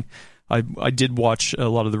interesting. I did watch a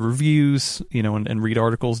lot of the reviews, and read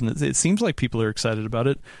articles, and it seems like people are excited about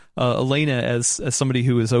it. Elena, as somebody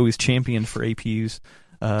who is always championed for APUs,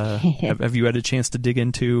 have you had a chance to dig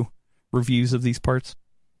into reviews of these parts?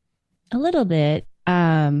 A little bit.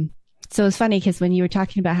 So it's funny because when you were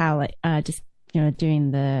talking about how just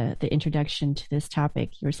doing the introduction to this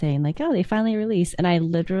topic, you were saying like, oh, they finally released, and I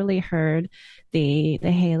literally heard the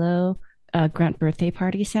Halo Grunt birthday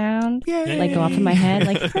party sound like go off in my head,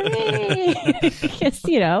 like hooray! Because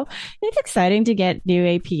it's exciting to get new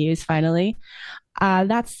APUs finally.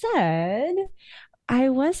 That said, I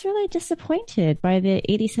was really disappointed by the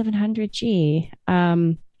 8700G.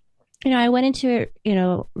 I went into it,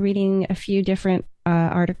 reading a few different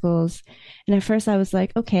articles, and at first I was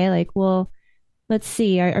like, okay, like, well, let's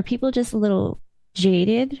see, are people just a little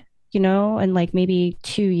jaded, and like maybe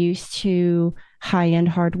too used to high-end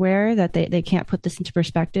hardware that they can't put this into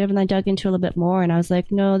perspective. And I dug into a little bit more and I was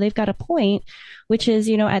like, no, they've got a point, which is,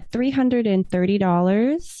 at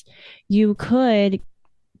 $330, you could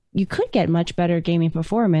get much better gaming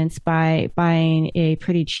performance by buying a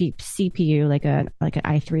pretty cheap CPU, like an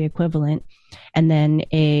i3 equivalent, and then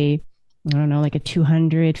I don't know, like a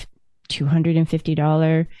 $250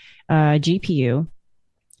 GPU,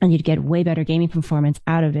 and you'd get way better gaming performance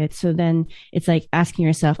out of it. So then it's like asking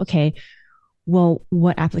yourself, okay, well,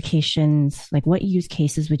 what applications, like what use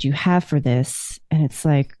cases would you have for this? And it's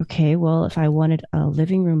like, okay, well, if I wanted a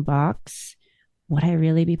living room box, would I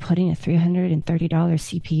really be putting a $330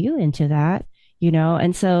 CPU into that?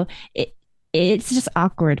 And so it's just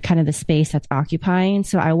awkward, kind of the space that's occupying.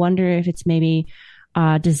 So I wonder if it's maybe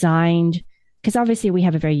designed, because obviously we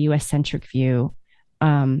have a very US centric view.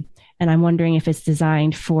 And I'm wondering if it's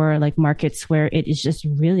designed for like markets where it is just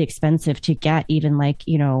really expensive to get even like,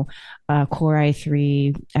 Core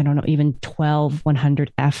i3, I don't know, even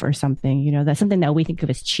 12100F or something, that's something that we think of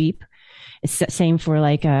as cheap. It's the same for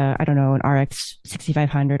like, I don't know, an RX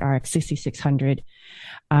 6500, RX 6600.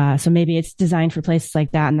 So maybe it's designed for places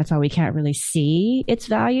like that. And that's why we can't really see its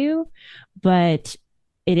value, but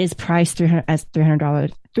it is priced as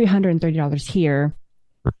 $330 here.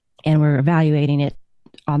 And we're evaluating it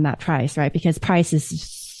on that price, right? Because price is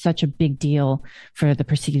such a big deal for the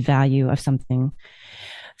perceived value of something.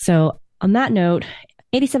 So on that note,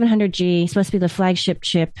 8700G supposed to be the flagship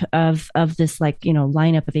chip of this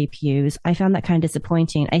lineup of APUs. I found that kind of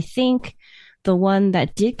disappointing. I think the one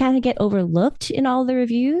that did kind of get overlooked in all the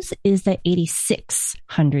reviews is the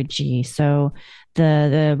 8600G. So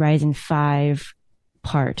the Ryzen 5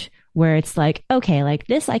 part, where it's like, okay, like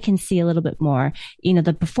this I can see a little bit more.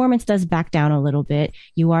 The performance does back down a little bit.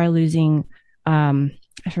 You are losing, I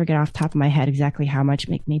forget off the top of my head exactly how much,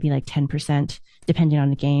 maybe like 10%, depending on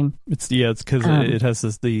the game. It's because it has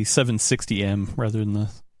the 760M rather than the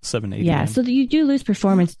 780M. Yeah, so you do lose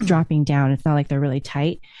performance dropping down. It's not like they're really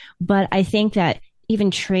tight. But I think that even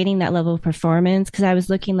trading that level of performance, because I was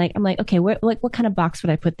looking I'm like, okay, what kind of box would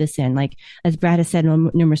I put this in? Like, as Brad has said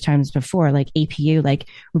numerous times before, like APU, like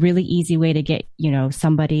really easy way to get,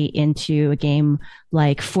 somebody into a game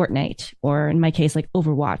like Fortnite, or in my case, like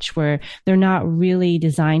Overwatch, where they're not really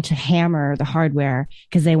designed to hammer the hardware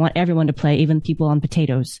because they want everyone to play, even people on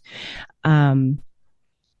potatoes.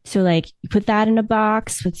 So like you put that in a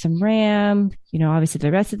box with some RAM, obviously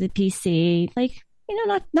the rest of the PC, like,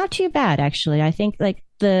 not too bad, actually. I think like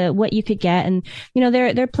what you could get, and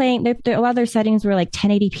they're playing. A lot of their settings were like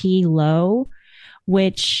 1080p low,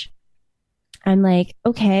 which I'm like,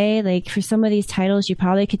 okay, like for some of these titles, you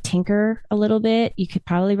probably could tinker a little bit. You could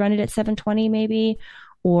probably run it at 720 maybe,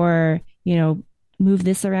 or move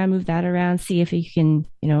this around, move that around, see if you can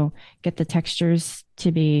get the textures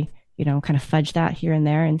to be kind of fudge that here and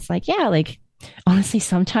there. And it's like, yeah, like honestly,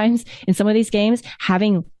 sometimes in some of these games,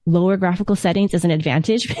 having lower graphical settings is an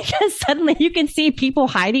advantage, because suddenly you can see people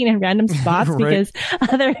hiding in random spots right. Because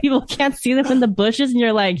other people can't see them in the bushes, and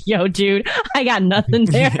you're like, yo, dude, I got nothing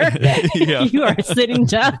there. Yeah. You are a sitting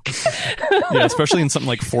duck. Yeah, especially in something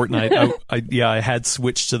like Fortnite. I had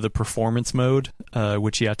switched to the performance mode,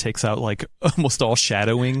 which takes out like almost all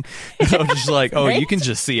shadowing. So just like, right? You can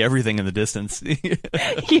just see everything in the distance. Yeah,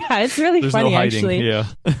 it's really There's funny, no hiding. actually. Yeah.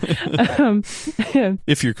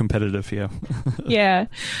 If you're competitive, yeah. Yeah.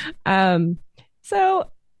 So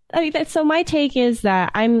my take is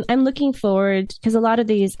that I'm looking forward, because a lot of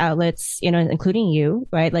these outlets, including you,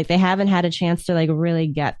 right? Like they haven't had a chance to like really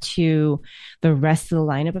get to the rest of the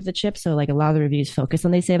lineup of the chip. So like a lot of the reviews focus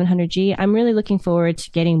on the 700G. I'm really looking forward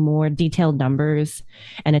to getting more detailed numbers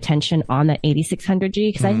and attention on the 8600G,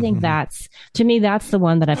 because I think that's the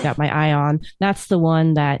one that I've got my eye on. That's the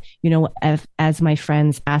one that, as my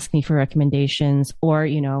friends ask me for recommendations, or,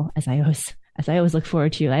 as I always look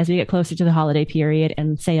forward to, as we get closer to the holiday period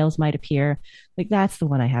and sales might appear, like that's the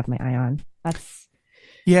one I have my eye on. That's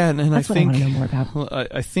I think what I want to know more about. Well,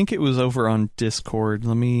 I think it was over on Discord.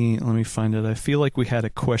 Let me find it. I feel like we had a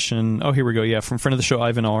question. Oh, here we go. Yeah, from friend of the show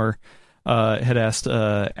Ivan R. Had asked,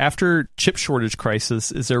 after chip shortage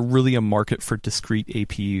crisis, is there really a market for discrete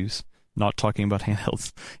APUs? Not talking about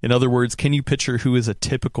handhelds. In other words, can you picture who is a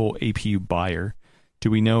typical APU buyer?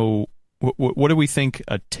 Do we know? What do we think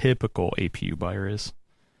a typical APU buyer is?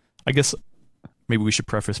 I guess maybe we should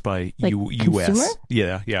preface by like US. Consumer?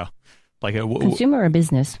 Yeah. Like consumer or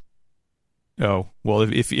business? Oh, well,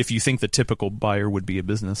 if you think the typical buyer would be a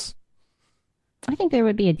business. I think there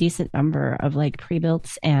would be a decent number of like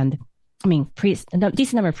pre-builts and, a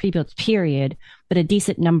decent number of pre-builts, period, but a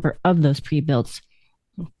decent number of those pre-builts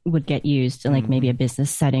would get used in like maybe a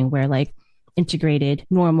business setting where like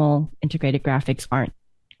normal integrated graphics aren't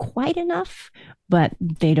quite enough, but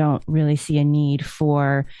they don't really see a need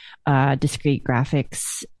for discrete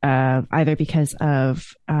graphics, either because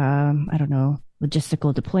of, I don't know,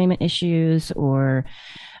 logistical deployment issues or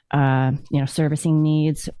servicing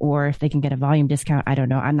needs, or if they can get a volume discount. I don't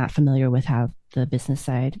know. I'm not familiar with how the business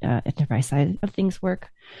side, enterprise side of things work.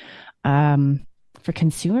 For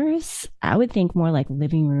consumers, I would think more like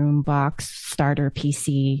living room box starter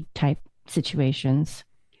PC type situations.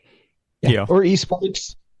 Yeah. Or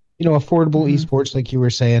esports, affordable esports, like you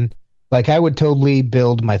were saying. Like, I would totally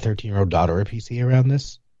build my 13-year-old daughter a PC around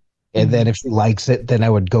this. And then if she likes it, then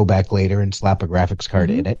I would go back later and slap a graphics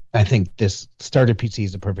card in it. I think this starter PC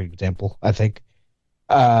is a perfect example. I think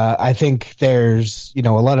there's, a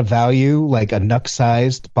lot of value, like a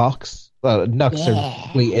NUC-sized box. NUCs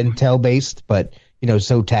are really Intel-based, but,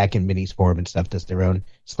 Zotac and Minisform and stuff does their own.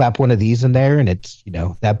 Slap one of these in there, and it's,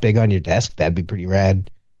 that big on your desk. That'd be pretty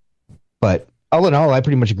rad. But all in all, I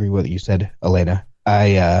pretty much agree with what you said, Elena.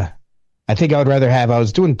 I think I would rather I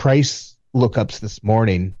was doing price lookups this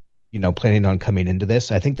morning, planning on coming into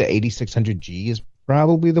this. I think the 8600G is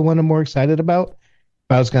probably the one I'm more excited about.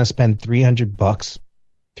 If I was going to spend $300,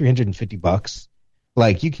 $350,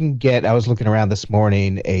 like, you can get, I was looking around this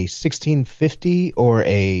morning, a 1650 or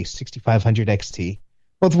a 6500 XT,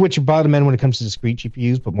 both of which are bottom end when it comes to discrete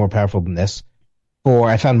GPUs, but more powerful than this.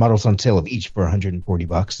 I found models on sale of each for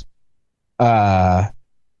 $140.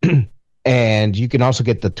 And you can also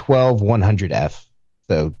get the 12100F,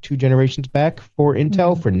 so 2 generations back for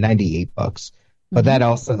Intel, for $98. But that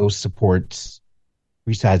also supports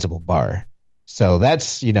resizable bar. So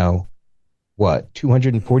that's,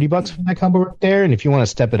 $240 for that combo right there. And if you want to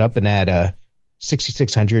step it up and add a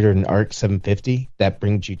 6600 or an ARC 750, that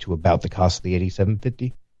brings you to about the cost of the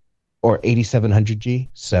 8750 or 8700G.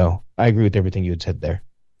 So I agree with everything you had said there.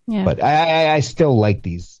 Yeah. But I still like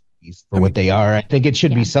these for what they are. I think it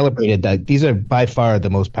should be celebrated that these are by far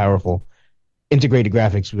the most powerful integrated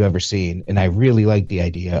graphics we've ever seen. And I really like the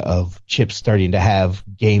idea of chips starting to have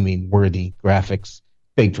gaming worthy graphics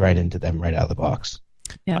baked right into them right out of the box.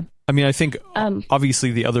 Yeah. I mean, I think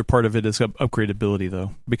obviously the other part of it is upgradability,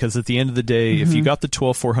 though, because at the end of the day, if you got the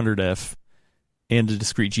 12400F and a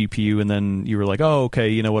discrete GPU, and then you were like, oh, okay,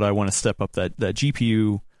 you know what, I want to step up that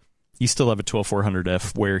GPU, you still have a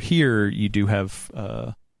 12400F, where here you do have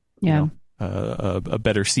a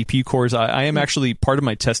better CPU cores. I am actually, part of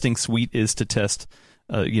my testing suite is to test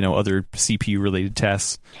other CPU related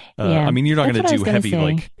tasks. I mean, you're not going to do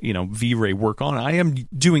heavy V-Ray work on it. I am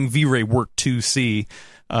doing V-Ray work 2C,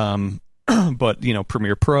 but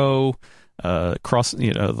Premiere Pro,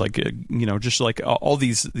 just like all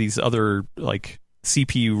these other like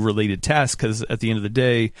CPU related tasks, because at the end of the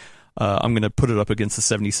day, I'm going to put it up against the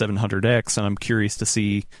 7700X, and I'm curious to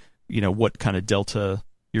see what kind of delta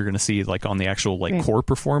you're going to see like on the actual core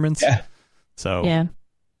performance. That's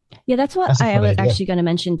what I was actually going to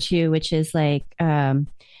mention too, which is like, I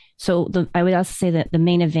would also say that the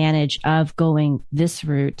main advantage of going this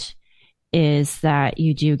route is that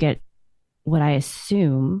you do get what I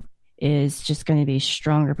assume is just going to be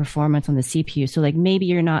stronger performance on the CPU. So like, maybe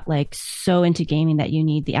you're not like so into gaming that you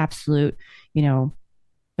need the absolute,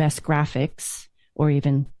 best graphics or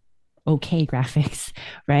even okay graphics,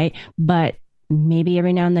 right? But maybe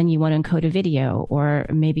every now and then you want to encode a video, or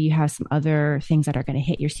maybe you have some other things that are going to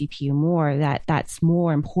hit your CPU more, that's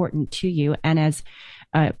more important to you. And as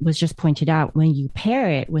was just pointed out, when you pair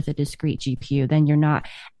it with a discrete GPU, then you're not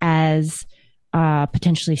as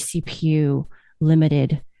potentially CPU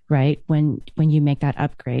limited, right? When you make that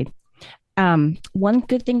upgrade. One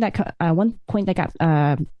point that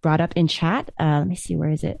got brought up in chat, let me see,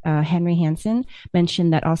 where is it? Henry Hansen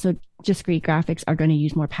mentioned that also discrete graphics are going to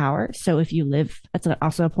use more power. So if you live, that's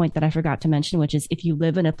also a point that I forgot to mention, which is if you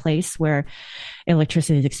live in a place where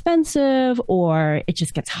electricity is expensive, or it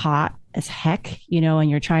just gets hot as heck, and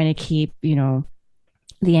you're trying to keep,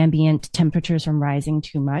 the ambient temperatures from rising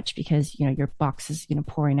too much because, your box is,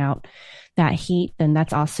 pouring out that heat, then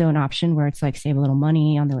that's also an option where it's like save a little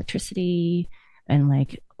money on the electricity and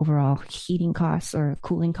like overall heating costs or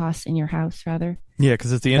cooling costs in your house rather. Yeah,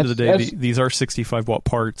 because at the end of the day, these are 65 watt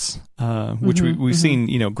parts, which we've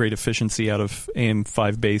seen, great efficiency out of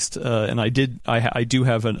AM5 based. And I do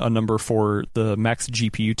have a number for the max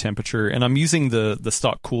GPU temperature, and I'm using the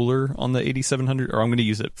stock cooler on the 8700, or I'm going to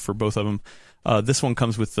use it for both of them. This one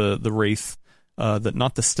comes with the Wraith,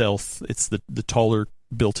 not the Stealth. It's the taller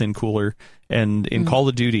built-in cooler. And in Call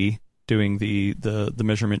of Duty, doing the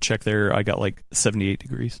measurement check there, I got like 78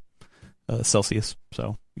 degrees Celsius.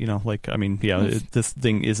 So, this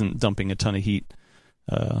thing isn't dumping a ton of heat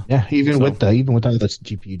Even with all those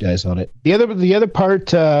GPU dies on it. The other part,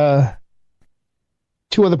 two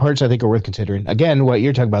other parts I think are worth considering. Again, what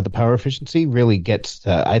you're talking about, the power efficiency really gets.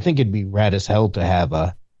 I think it'd be rad as hell to have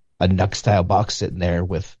a NUC style box sitting there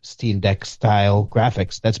with Steam Deck style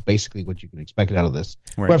graphics. That's basically what you can expect out of this.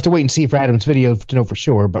 Right. We'll have to wait and see for Adam's video to know for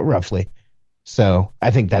sure, but roughly. So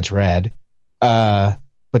I think that's rad.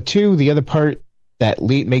 But two, the other part that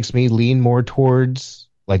makes me lean more towards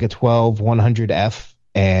like a 12100F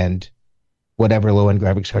and whatever low end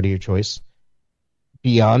graphics card of your choice.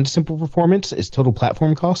 Beyond simple performance is total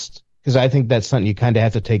platform cost, because I think that's something you kind of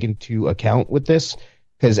have to take into account with this,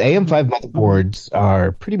 because AM5 motherboards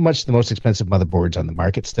are pretty much the most expensive motherboards on the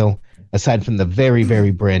market still, aside from the very,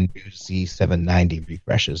 very brand new Z790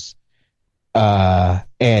 refreshes. And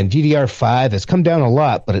DDR5 has come down a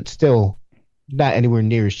lot, but it's still not anywhere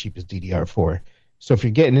near as cheap as DDR4. So if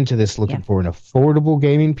you're getting into this looking for an affordable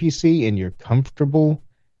gaming PC and you're comfortable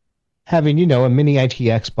having, a mini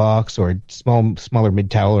ITX box or smaller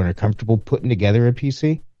mid-tower and are comfortable putting together a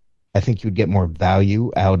PC, I think you'd get more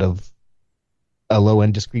value out of a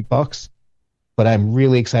low-end discrete box. But I'm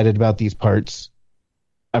really excited about these parts.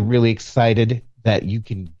 I'm really excited that you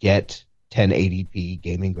can get 1080p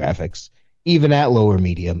gaming graphics, even at lower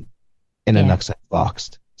medium, in a NUC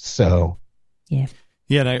boxed. So, yeah.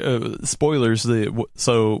 Yeah, and spoilers.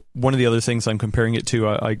 So one of the other things I'm comparing it to,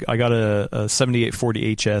 I got a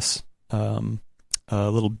 7840HS,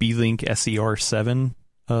 a little B-Link SER7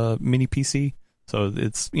 mini PC. So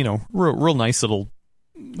it's real nice little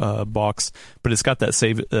box, but it's got that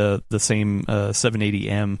the same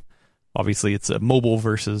 780M. Obviously, it's a mobile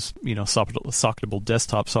versus socketable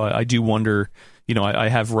desktop. So I do wonder. I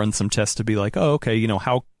have run some tests to be like, oh, okay,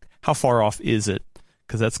 how far off is it?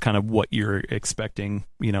 Because that's kind of what you're expecting,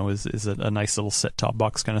 is a nice little set-top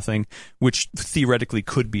box kind of thing, which theoretically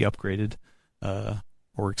could be upgraded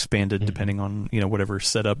or expanded depending on, whatever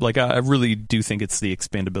setup. Like, I really do think it's the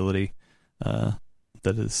expandability that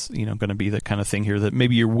is, going to be the kind of thing here that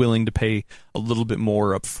maybe you're willing to pay a little bit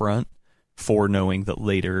more up front for, knowing that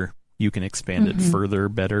later you can expand it further,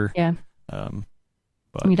 better. Yeah.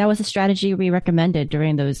 But, that was a strategy we recommended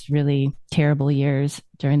during those really terrible years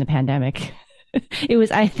during the pandemic. It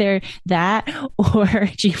was either that or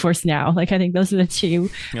GeForce Now. Like, I think those are the two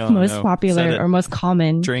most popular or most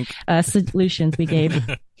common solutions we gave.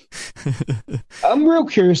 I'm real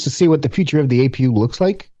curious to see what the future of the APU looks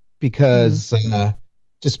like, because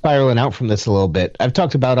just spiraling out from this a little bit, I've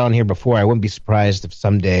talked about on here before, I wouldn't be surprised if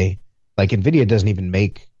someday, like, NVIDIA doesn't even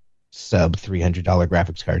make sub $300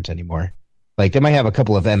 graphics cards anymore. Like, they might have a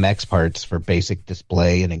couple of MX parts for basic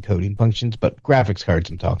display and encoding functions, but graphics cards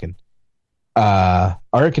I'm talking.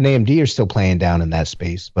 ARC and AMD are still playing down in that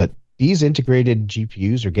space, but these integrated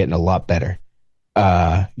GPUs are getting a lot better.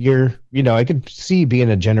 I could see being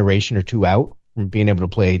a generation or two out from being able to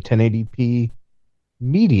play 1080p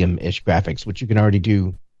medium-ish graphics, which you can already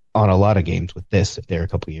do on a lot of games with this if they're a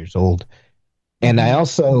couple of years old. And I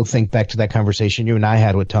also think back to that conversation you and I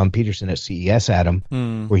had with Tom Peterson at CES, Adam,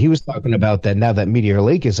 where he was talking about that now that Meteor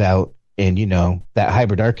Lake is out and, that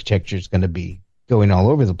hybrid architecture is going to be going all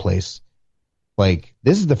over the place. Like,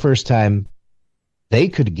 this is the first time they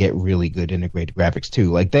could get really good integrated graphics,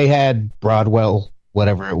 too. Like, they had Broadwell,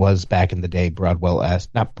 whatever it was back in the day,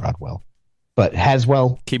 not Broadwell, but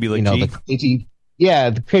Haswell. KB Lake G.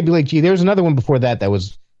 The KB Lake G. There was another one before that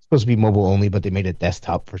was supposed to be mobile only, but they made it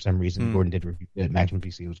desktop for some reason. Gordon did review it. Maximum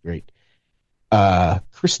PC was great.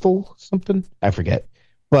 Crystal something? I forget.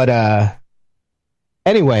 But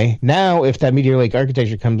anyway, now if that Meteor Lake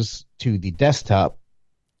architecture comes to the desktop,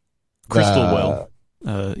 Crystal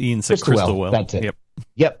Ian said Crystal Well. That's it.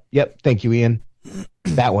 Yep. Thank you, Ian.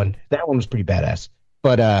 That one was pretty badass.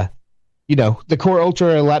 But the Core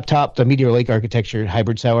Ultra laptop, the Meteor Lake architecture,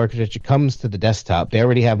 hybrid style architecture comes to the desktop. They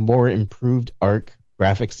already have more improved ARC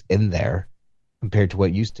graphics in there compared to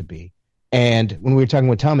what used to be. And when we were talking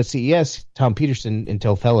with Tom at CES, Tom Peterson,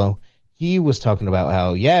 Intel fellow, he was talking about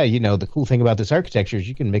how, the cool thing about this architecture is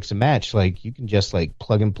you can mix and match. Like, you can just like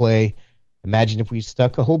plug and play. Imagine if we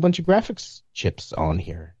stuck a whole bunch of graphics chips on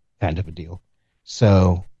here, kind of a deal.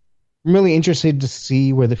 So I'm really interested to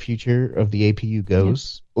see where the future of the APU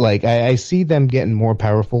goes. Yeah. Like, I see them getting more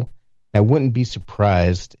powerful. I wouldn't be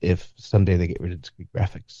surprised if someday they get rid of discrete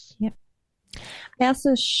graphics. Yep. I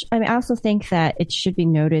also think that it should be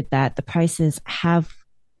noted that the prices have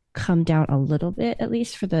come down a little bit, at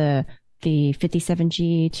least for the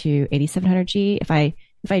 57G to 8700G. If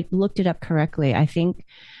I looked it up correctly, I think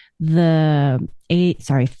the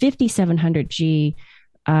 5700G,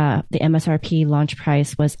 the MSRP launch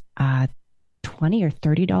price was $20 or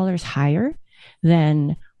 $30 higher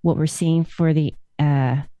than what we're seeing for the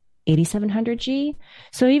 8700G.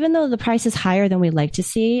 So even though the price is higher than we'd like to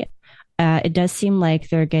see, it does seem like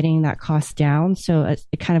they're getting that cost down. So it's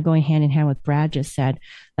kind of going hand in hand with Brad just said.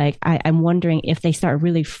 Like, I'm wondering if they start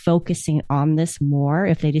really focusing on this more,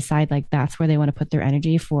 if they decide like that's where they want to put their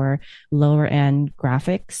energy for lower end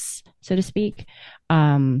graphics, so to speak,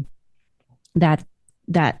 that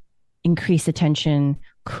increased attention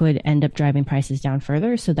could end up driving prices down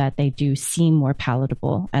further so that they do seem more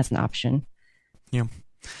palatable as an option. Yeah.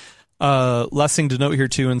 Last thing to note here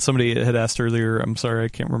too, and somebody had asked earlier, I'm sorry, I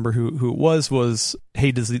can't remember who it was,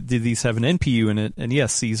 hey, did these have an NPU in it? And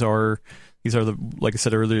yes, these are the, like I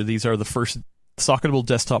said earlier, these are the first socketable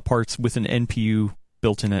desktop parts with an NPU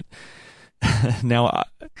built in it. Now,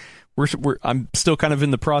 I'm still kind of in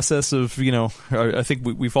the process of, I think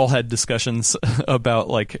we've all had discussions about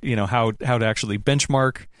like, how to actually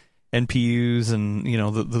benchmark NPUs, and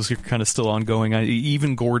those are kind of still ongoing.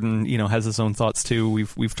 Even Gordon, has his own thoughts too.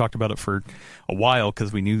 We've talked about it for a while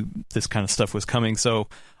because we knew this kind of stuff was coming. So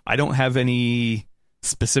I don't have any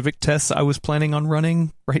specific tests I was planning on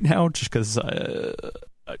running right now, just because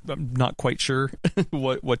I'm not quite sure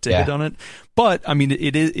what to hit on it. But I mean,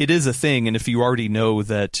 it is a thing, and if you already know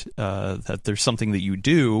that there's something that you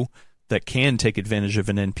do that can take advantage of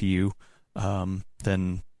an NPU,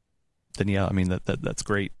 then yeah, I mean that's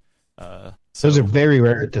great. Those are very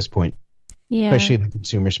rare at this point, especially in the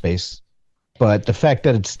consumer space. But the fact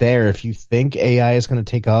that it's there, if you think AI is going to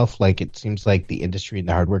take off, like it seems like the industry and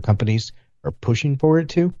the hardware companies are pushing for it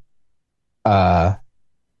to,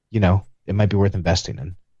 it might be worth investing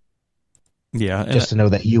in. Yeah. Just to know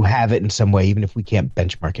that you have it in some way, even if we can't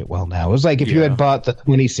benchmark it well now. It was like if you had bought the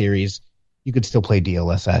 20 series, you could still play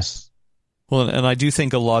DLSS. Well, and I do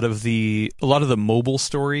think a lot of the mobile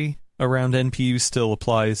story around NPU still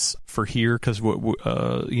applies for here, because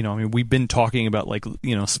we've been talking about like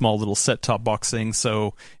small little set-top box things.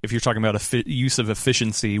 So if you're talking about use of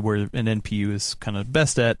efficiency where an NPU is kind of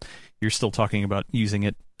best at, you're still talking about using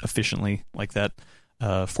it efficiently like that.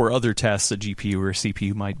 For other tasks, a GPU or a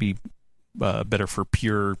CPU might be better for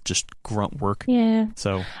pure just grunt work. Yeah.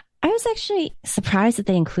 So I was actually surprised that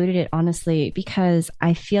they included it, honestly, because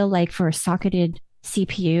I feel like for a socketed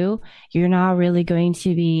CPU, you're not really going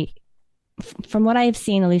to be, from what I've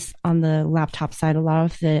seen, at least on the laptop side, a lot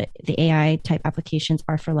of the AI type applications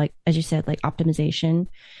are for, like, as you said, like optimization,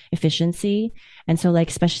 efficiency. And so like,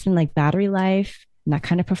 especially in like battery life and that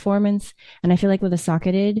kind of performance. And I feel like with a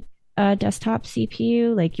socketed desktop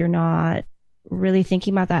CPU, like you're not really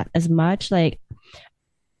thinking about that as much. Like,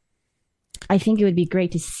 I think it would be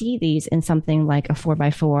great to see these in something like a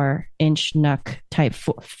 4x4 inch NUC type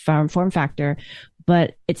form factor,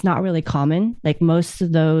 but it's not really common. Like most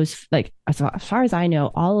of those, like as far as I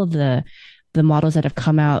know, all of the models that have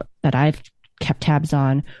come out that I've kept tabs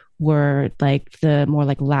on were like the more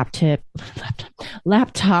like laptop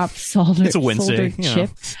soldered chip.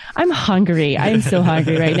 I'm hungry. I'm so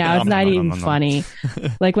hungry right now. It's not even funny.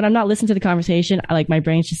 Like when I'm not listening to the conversation, like my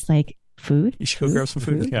brain's just like, food. You should go grab some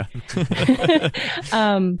food. Yeah.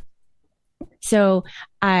 So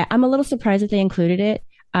I'm a little surprised that they included it.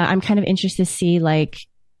 I'm kind of interested to see like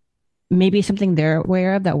maybe something they're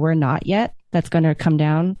aware of that we're not yet, that's going to come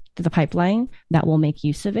down to the pipeline that will make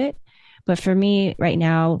use of it. But for me right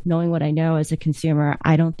now, knowing what I know as a consumer,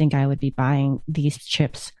 I don't think I would be buying these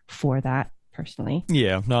chips for that personally.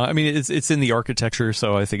 Yeah, no, I mean, it's in the architecture,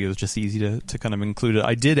 so I think it was just easy to kind of include it.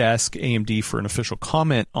 I did ask AMD for an official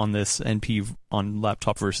comment on this NP on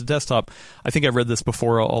laptop versus desktop. I think I read this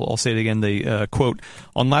before. I'll say it again. They quote,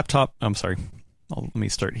 on laptop, I'm sorry, let me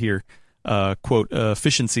start here. Quote,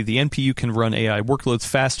 efficiency, the NPU can run AI workloads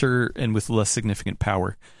faster and with less significant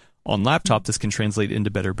power. On laptop, this can translate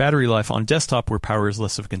into better battery life. On desktop, where power is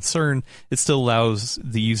less of a concern, it still allows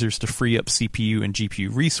the users to free up CPU and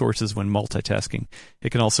GPU resources when multitasking.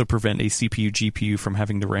 It can also prevent a CPU GPU from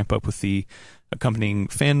having to ramp up with the accompanying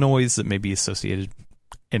fan noise that may be associated,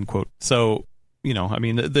 end quote. So, I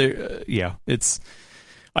mean, it's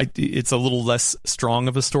a little less strong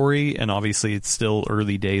of a story, and obviously it's still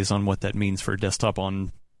early days on what that means for desktop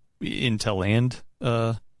on Intel and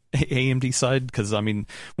AMD side, because I mean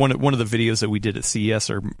one of the videos that we did at CES,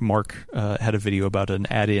 or Mark had a video about an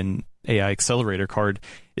add-in AI accelerator card.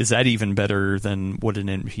 Is that even better than what an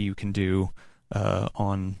NPU can do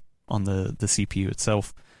on the CPU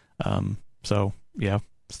itself? So yeah,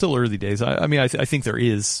 still early days. I mean I think there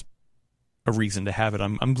is a reason to have it.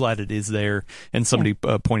 I'm glad it is there. And somebody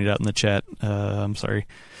pointed out in the chat, I'm sorry,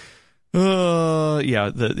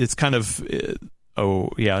 it's kind of the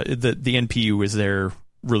NPU is there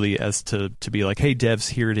really as to be like, hey devs,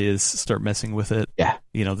 here it is, start messing with it.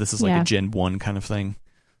 This is like a Gen 1 kind of thing.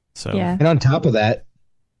 So, yeah. And on top of that,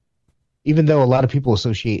 even though a lot of people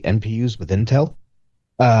associate NPUs with Intel,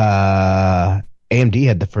 AMD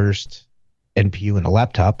had the first NPU in a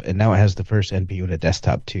laptop, and now it has the first NPU in a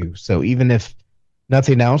desktop too. So even if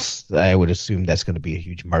nothing else, I would assume that's going to be a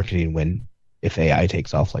huge marketing win if AI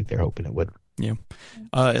takes off like they're hoping it would. Yeah.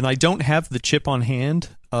 And I don't have the chip on hand,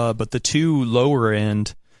 but the two lower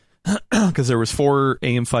end, because there was 4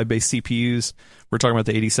 AM5 based CPUs. We're talking about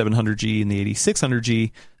the 8700G and the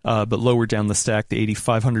 8600G, but lower down the stack, the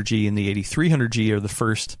 8500G and the 8300G are the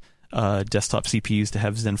first desktop CPUs to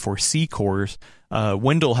have Zen 4C cores.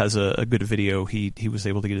 Wendell has a good video. He was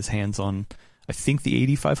able to get his hands on, I think, the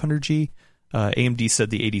 8500G. AMD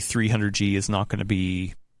said the 8300G is not going to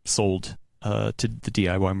be sold to the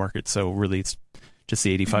DIY market, so really it's just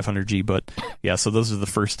the 8500G. But yeah, so those are the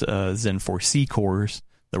first Zen 4C cores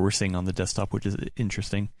that we're seeing on the desktop, which is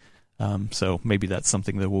interesting. So maybe that's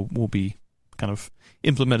something that will be kind of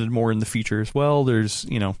implemented more in the future as well. There's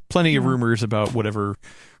plenty of rumors about whatever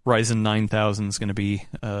Ryzen 9000 is going to be,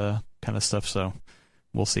 kind of stuff. So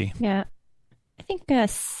we'll see. Yeah. I think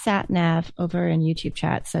SatNav over in YouTube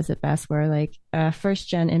chat says it best, where like first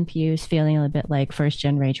gen NPU is feeling a bit like first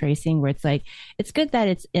gen ray tracing, where it's like it's good that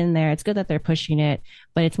it's in there, it's good that they're pushing it,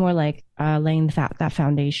 but it's more like laying that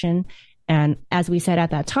foundation. And as we said at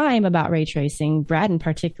that time about ray tracing, Brad in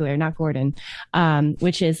particular, not Gordon,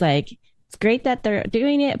 which is like it's great that they're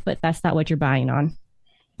doing it, but that's not what you're buying on.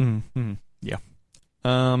 Mm-hmm. Yeah.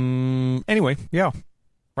 Anyway, yeah.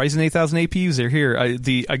 Ryzen 8000 APUs, they're here.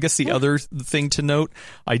 I guess the other thing to note,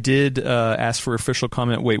 I did ask for official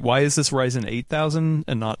comment. Wait, why is this Ryzen 8000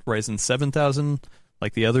 and not Ryzen 7000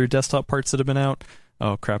 like the other desktop parts that have been out?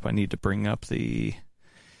 Oh crap! I need to bring up the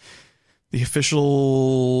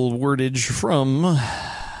official wordage from.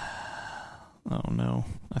 Oh no,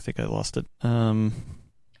 I think I lost it.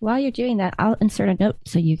 While you're doing that, I'll insert a note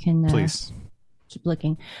so you can please. Keep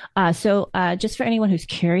looking. So just for anyone who's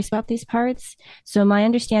curious about these parts, so my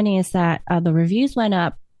understanding is that the reviews went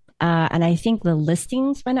up, and I think the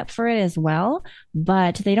listings went up for it as well,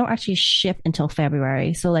 but they don't actually ship until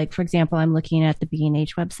February. So like, for example, I'm looking at the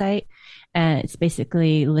B&H website, and it's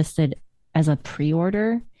basically listed as a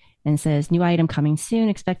pre-order and says, new item coming soon,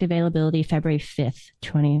 expect availability February 5th,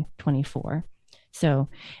 2024. So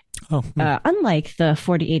unlike the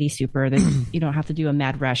 4080 Super, that you don't have to do a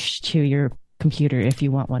mad rush to your computer if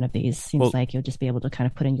you want one of these. Seems like you'll just be able to kind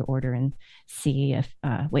of put in your order and see if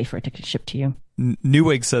wait for it to ship to you.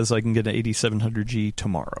 Newegg says I can get an 8700G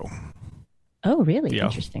tomorrow. Oh, really? Yeah,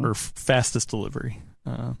 Interesting. or fastest delivery.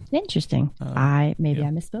 Interesting. I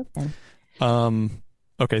misspoke then.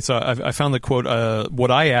 Okay, so I found the quote.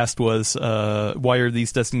 What I asked was, why are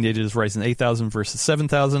these designated as Ryzen 8000 versus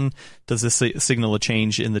 7000? Does this signal a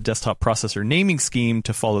change in the desktop processor naming scheme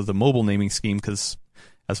to follow the mobile naming scheme? Because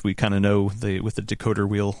as we kind of know, with the decoder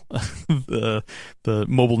wheel, the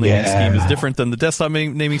mobile naming scheme is different than the desktop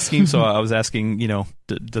naming scheme. So I was asking,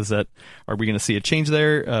 does that? Are we going to see a change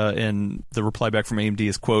there? And the reply back from AMD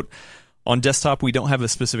is, quote, on desktop, we don't have a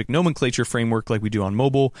specific nomenclature framework like we do on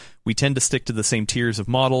mobile. We tend to stick to the same tiers of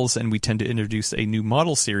models, and we tend to introduce a new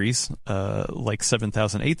model series, like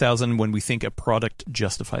 7000, 8000, when we think a product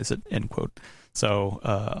justifies it, end quote. So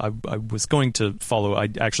I was going to follow. I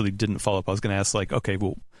actually didn't follow up. I was going to ask, like, okay,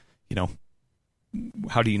 well,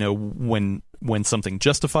 how do you know when something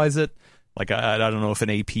justifies it? Like, I don't know if an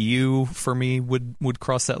APU for me would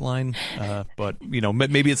cross that line, but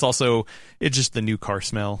maybe it's just the new car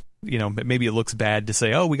smell. Maybe it looks bad to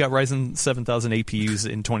say, oh, we got Ryzen 7000 APUs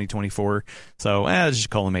in 2024, so just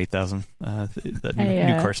call them 8000. That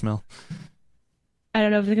new car smell. I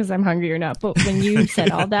don't know if it's because I'm hungry or not, but when you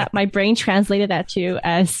said all that, my brain translated that too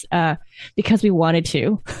as because we wanted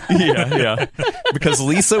to. Yeah. Because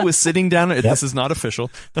Lisa was sitting down. This is not official.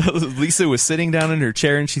 Lisa was sitting down in her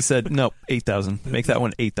chair and she said, "No, 8000. Make that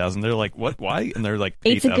one 8000." They're like, "What? Why?" And they're like,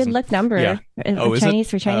 "Eight's a good luck number." Yeah. Oh, is Chinese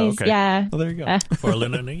it? For Chinese, okay. Yeah. Well, there you go. For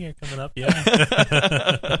Lunar New Year coming up,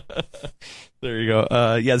 yeah. There you go.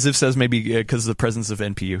 Ziv says maybe because of the presence of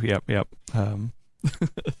NPU. Yep.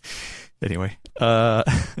 Anyway,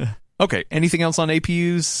 okay. Anything else on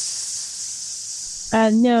APUs?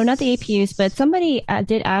 No, not the APUs, but somebody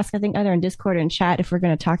did ask, I think either in Discord or in chat, if we're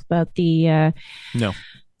going to talk about the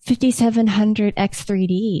 5700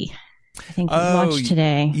 X3D. I think launched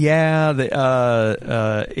today. Yeah, the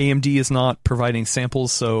AMD is not providing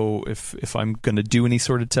samples, so if I'm going to do any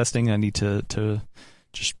sort of testing, I need to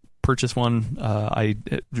just purchase one. I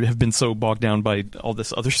have been so bogged down by all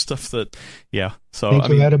this other stuff that, yeah. So Thank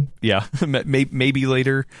you, Adam. Yeah, maybe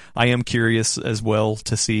later. I am curious as well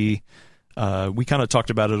to see. We kind of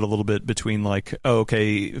talked about it a little bit between like,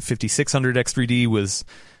 5600 X3D was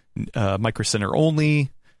Micro Center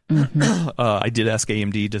only. I did ask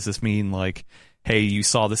AMD, does this mean like, hey, you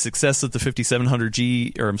saw the success that the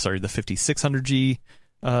 5700G, or I'm sorry, the 5600G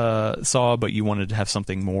saw, but you wanted to have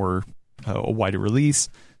something more, a wider release?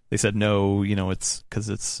 They said no, it's because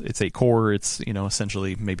it's 8 core. It's,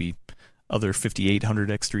 essentially maybe other 5800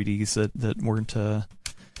 X3Ds that weren't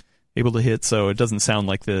able to hit. So it doesn't sound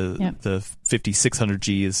like the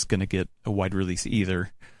 5600G is going to get a wide release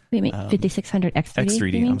either. Wait, 5600 X3D?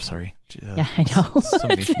 X3D, I'm sorry. Yeah, I know. So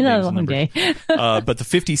it's been a long day. But the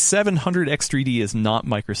 5700 X3D is not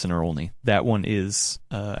Micro Center only. That one is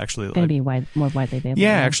actually going to be more widely available.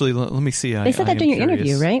 Yeah, actually, let me see. They said that during your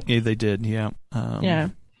interview, right? Yeah, they did. Yeah. Yeah.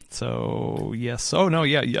 So yes. Oh no,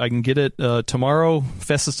 yeah, I can get it tomorrow.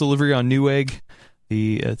 Fastest delivery on Newegg.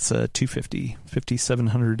 It's 250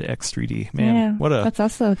 5700 X3D. Man, yeah, that's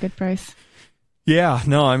also a good price. Yeah,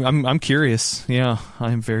 no, I'm curious. Yeah,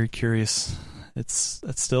 I'm very curious. It's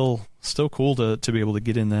still cool to be able to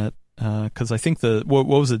get in that because I think what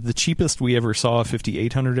was it? The cheapest we ever saw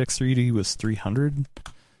 5800 X3D was 300.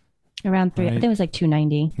 Around 3, right? I think it was like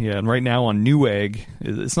 290. Yeah, and right now on Newegg,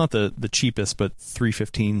 it's not the cheapest, but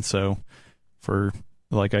 315. So for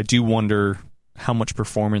like, I do wonder how much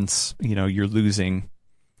performance you're losing.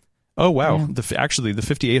 Oh wow, actually the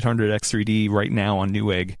 5800 X3D right now on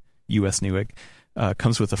Newegg, US Newegg,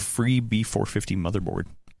 comes with a free B450 motherboard.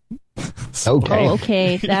 So, okay. Oh,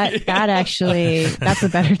 okay. That actually, that's a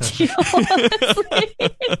better deal.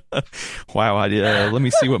 Wow. Let me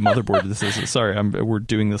see what motherboard this is. Sorry, we're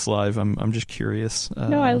doing this live. I'm just curious.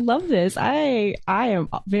 No, I love this. I am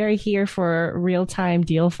very here for real time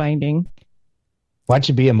deal finding. Watch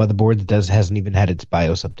it be a motherboard that hasn't even had its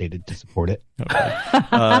BIOS updated to support it. Okay.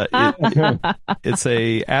 It's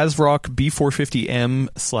a ASRock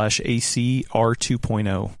B450M/AC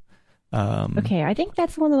R2.0. Okay, I think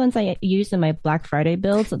that's one of the ones I used in my Black Friday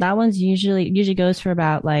build. So that one's usually goes for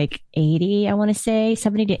about like 80, I want to say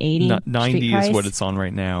 70 to 80. 90 is what it's on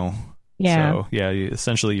right now. Yeah. So yeah,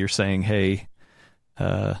 essentially you're saying, hey,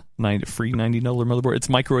 free $90 motherboard. It's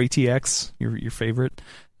micro ATX, your favorite.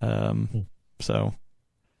 So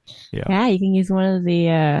yeah, you can use one of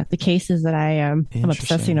the cases that I'm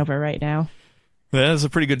obsessing over right now. That is a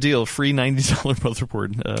pretty good deal. Free $90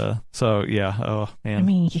 motherboard. So yeah. Oh man. I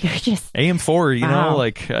mean, you're just AM4. Wow.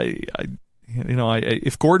 Like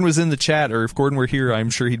if Gordon was in the chat or if Gordon were here, I'm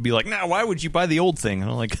sure he'd be like, "Now, why would you buy the old thing?"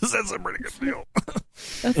 And I'm like, "Cause that's a pretty good deal."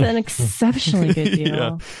 That's an exceptionally good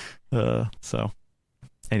deal. Yeah. So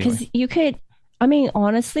anyway, because you could. I mean,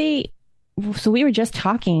 honestly. So we were just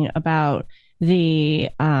talking about the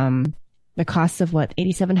cost of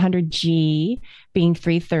 8700G being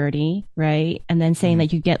 $330, right? And then saying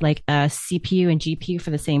that you get like a CPU and GPU for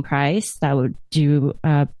the same price that would do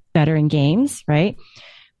better in games, right?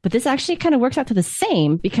 But this actually kind of works out to the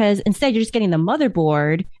same because instead you're just getting the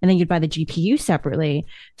motherboard and then you'd buy the GPU separately.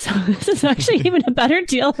 So this is actually even a better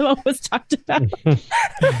deal than what was talked about in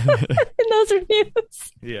those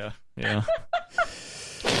reviews. Yeah.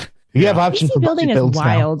 You have options PC for building is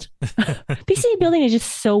wild. Now. PC building is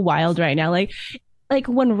just so wild right now. Like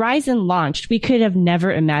when Ryzen launched, we could have never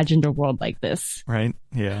imagined a world like this. Right?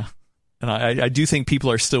 Yeah. And I do think people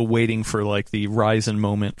are still waiting for like the Ryzen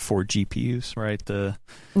moment for GPUs, right?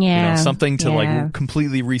 Something to like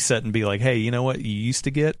completely reset and be like, hey, you know what you used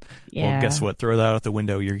to get? Yeah. Well, guess what? Throw that out the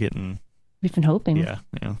window. You're getting. We've been hoping. Yeah.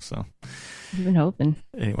 So. We've been hoping.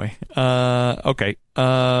 Anyway, okay.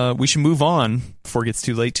 We should move on before it gets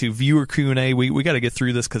too late to viewer Q&A. We got to get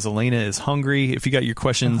through this because Elena is hungry. If you got your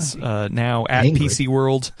questions now at Angry. PC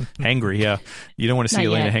World, angry, yeah. You don't want to see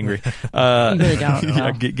Not Elena yet. hangry. You really don't.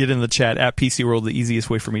 No. Get in the chat at PC World, the easiest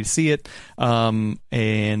way for me to see it. And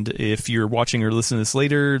if you're watching or listening to this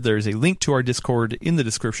later, there's a link to our Discord in the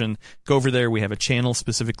description. Go over there. We have a channel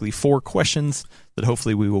specifically for questions that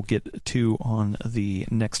hopefully we will get to on the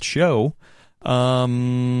next show.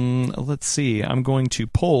 Let's see. I'm going to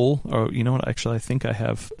pull. Oh, you know what? Actually, I think I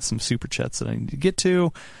have some super chats that I need to get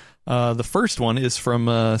to. The first one is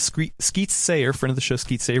from Skeet Sayer, friend of the show.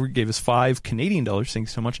 Skeet Sayer gave us $5 Canadian. Thank you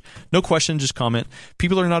so much. No question, just comment.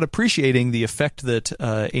 People are not appreciating the effect that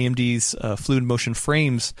AMD's fluid motion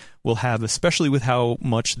frames will have, especially with how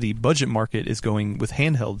much the budget market is going with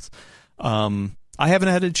handhelds. I haven't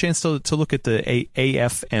had a chance to look at the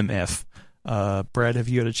AFMF. Brad, have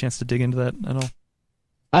you had a chance to dig into that at all?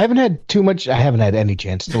 I haven't had any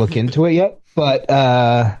chance to look into it yet, but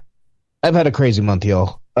I've had a crazy month,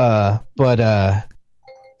 y'all. But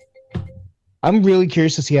I'm really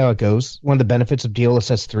curious to see how it goes. One of the benefits of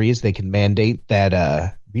DLSS 3 is they can mandate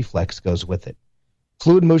that reflex goes with it.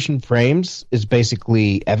 Fluid motion frames is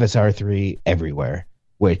basically FSR 3 everywhere,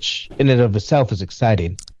 which in and of itself is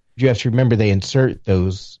exciting. You have to remember they insert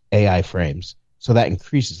those AI frames. So that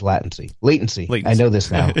increases latency. I know this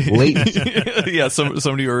now. Latency. Yeah,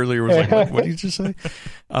 somebody earlier was like, what did you just say?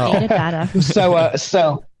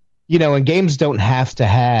 So, and games don't have to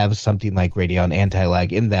have something like Radeon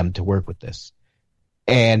anti-lag in them to work with this.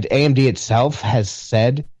 And AMD itself has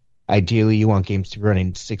said, ideally, you want games to be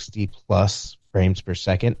running 60 plus frames per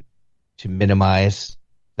second to minimize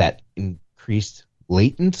that increased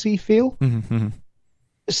latency feel. Mm-hmm.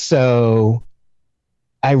 So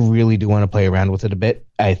I really do want to play around with it a bit.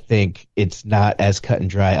 I think it's not as cut and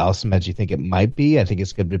dry awesome as you think it might be. I think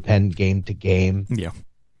it's going to depend game to game. Yeah.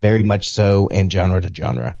 Very much so, and genre to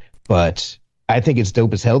genre. But I think it's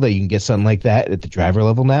dope as hell that you can get something like that at the driver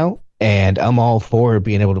level now. And I'm all for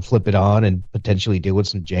being able to flip it on and potentially deal with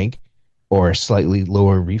some jank or slightly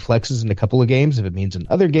lower reflexes in a couple of games. If it means in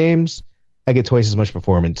other games, I get twice as much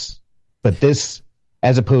performance. But this,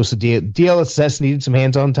 as opposed to DLSS needed some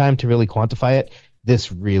hands-on time to really quantify it,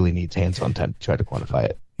 this really needs hands-on time to try to quantify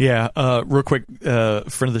it. Yeah, real quick, friend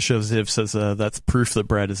of the show, Ziv, says that's proof that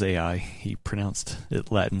Brad is AI. He pronounced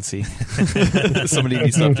it latency. Somebody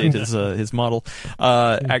needs to update his model.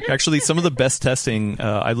 Actually, some of the best testing,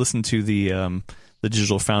 I listened to the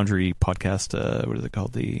Digital Foundry podcast. What is it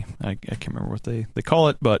called? I can't remember what they call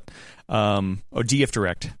it, but DF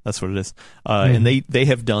Direct. That's what it is. And they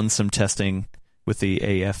have done some testing with the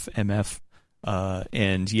AFMF.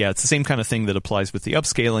 And yeah, it's the same kind of thing that applies with the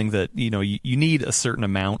upscaling, that you need a certain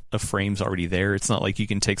amount of frames already there. It's not like you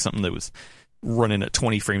can take something that was running at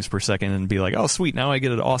 20 frames per second and be like, oh sweet, now I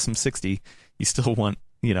get an awesome 60. You still want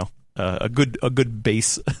a good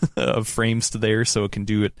base of frames to there so it can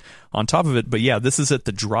do it on top of it. But yeah, this is at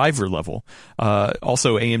the driver level.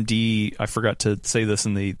 Also AMD, I forgot to say this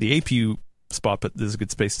in the APU spot, but this is a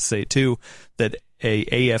good space to say it too, that a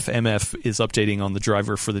AFMF is updating on the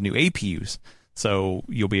driver for the new APUs. So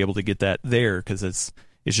you'll be able to get that there because it's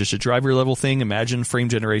just a driver level thing. Imagine frame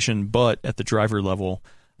generation, but at the driver level,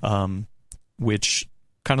 which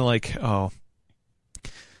kind of like,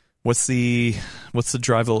 what's the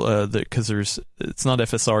driver? Because it's not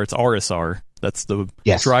FSR, it's RSR. That's the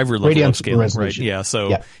driver level upscaling, right? Yeah,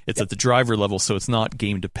 so it's at the driver level, so it's not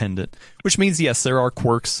game dependent, which means yes, there are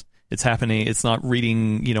quirks. It's happening. It's not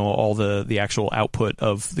reading, all the actual output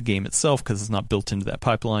of the game itself because it's not built into that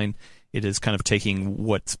pipeline. It is kind of taking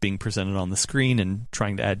what's being presented on the screen and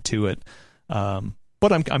trying to add to it.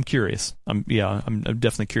 But I'm curious. I'm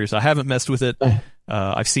definitely curious. I haven't messed with it.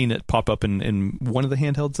 I've seen it pop up in one of the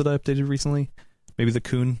handhelds that I updated recently. Maybe the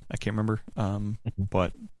Kun. I can't remember.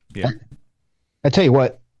 But yeah. I tell you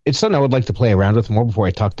what, it's something I would like to play around with more before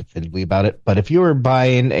I talk definitively about it. But if you were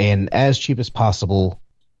buying an as cheap as possible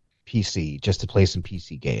PC just to play some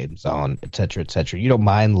PC games on, et cetera, you don't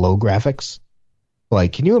mind low graphics?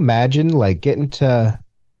 Like, can you imagine getting to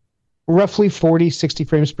roughly 40-60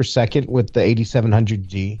 frames per second with the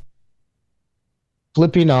 8700G,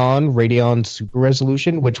 flipping on Radeon Super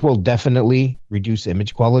Resolution, which will definitely reduce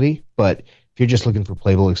image quality, but if you're just looking for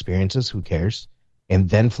playable experiences, who cares? And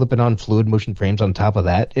then flipping on fluid motion frames on top of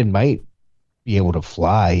that, it might be able to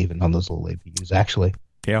fly even on those little APUs, actually.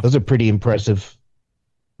 Yeah. Those are pretty impressive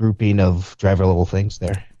grouping of driver level things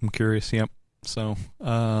there. I'm curious. Yep. So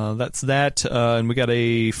that's that. And we got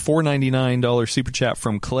a $4.99 super chat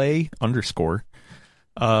from Clay _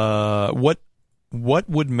 What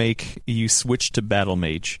would make you switch to Battle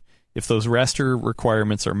Mage? If those raster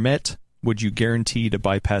requirements are met, would you guarantee to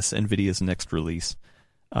bypass NVIDIA's next release?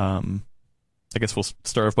 I guess we'll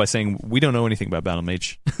start off by saying we don't know anything about Battle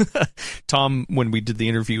Mage. Tom, when we did the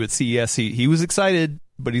interview at CES, he was excited,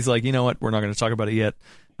 but he's like, you know what? We're not going to talk about it yet.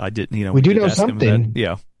 I didn't, we do know something.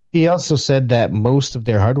 Yeah. He also said that most of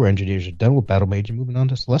their hardware engineers are done with Battle Mage and moving on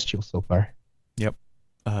to Celestial so far. Yep.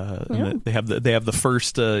 They have the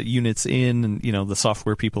first units in, and the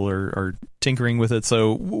software people are tinkering with it.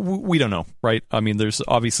 So we don't know, right? I mean, there's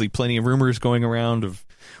obviously plenty of rumors going around of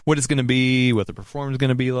what it's going to be, what the performance is going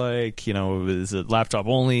to be like. Is it laptop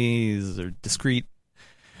only? Is it discrete?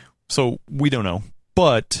 So we don't know.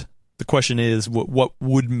 But the question is, what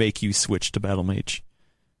would make you switch to Battle Mage?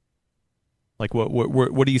 Like,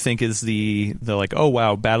 what do you think is the like? Oh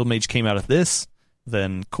wow, Battle Mage came out of this.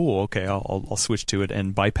 Then cool, okay, I'll switch to it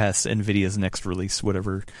and bypass NVIDIA's next release,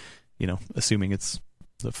 whatever, assuming it's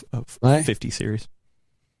the 50 series.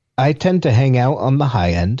 I tend to hang out on the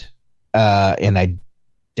high end, and I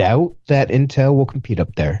doubt that Intel will compete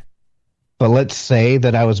up there. But let's say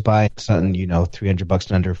that I was buying something, $300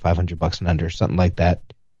 and under, $500 and under, something like that.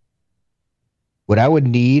 What I would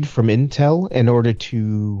need from Intel in order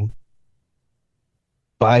to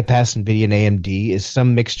bypass NVIDIA and AMD is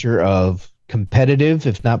some mixture of competitive,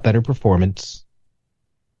 if not better performance,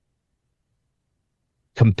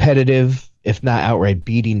 competitive, if not outright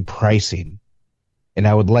beating pricing. And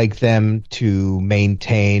I would like them to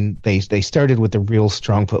maintain. They started with a real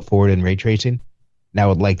strong foot forward in ray tracing, and I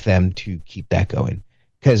would like them to keep that going.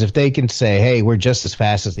 Because if they can say, "Hey, we're just as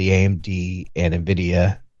fast as the AMD and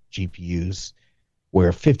NVIDIA GPUs,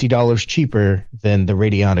 we're $50 cheaper than the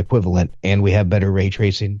Radeon equivalent, and we have better ray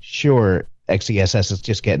tracing," sure, XeSS is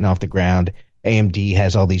just getting off the ground. AMD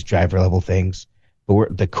has all these driver level things,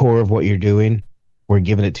 but the core of what you're doing, we're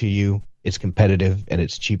giving it to you. It's competitive and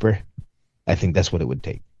it's cheaper. I think that's what it would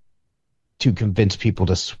take to convince people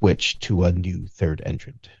to switch to a new third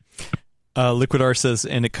entrant. Liquid R says,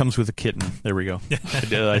 and it comes with a kitten. There we go.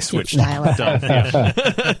 I switched. Done.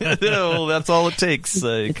 Well, that's all it takes.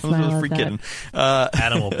 It comes with a free kitten.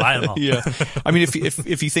 Adam will buy them all. Yeah. I mean,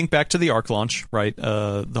 if you think back to the Arc launch, right?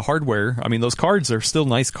 The hardware. I mean, those cards are still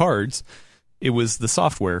nice cards. It was the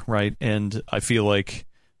software, right? And I feel like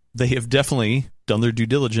they have definitely done their due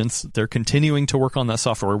diligence. They're continuing to work on that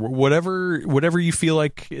software. Whatever you feel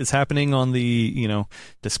like is happening on the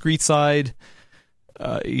discrete side,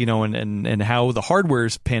 and how the hardware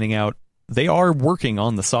is panning out, they are working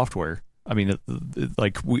on the software. I mean,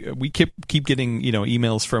 like we keep getting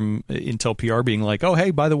emails from Intel PR being like, "Oh,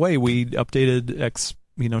 hey, by the way, we updated X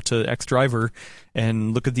to X driver,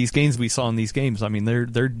 and look at these games we saw in these games." I mean,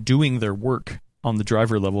 they're doing their work on the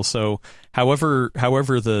driver level. So however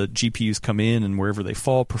the GPUs come in and wherever they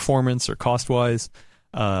fall, performance or cost wise,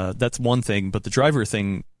 that's one thing. But the driver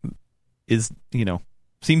thing is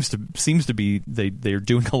seems to be they're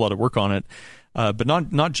doing a lot of work on it, but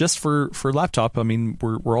not just for laptop. I mean,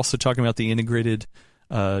 we're also talking about the integrated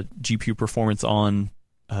GPU performance on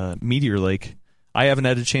Meteor Lake. I haven't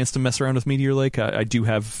had a chance to mess around with Meteor Lake. I do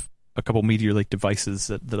have a couple Meteor Lake devices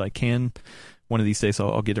that I can. One of these days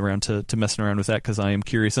I'll get around to messing around with that because I am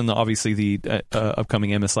curious. And obviously the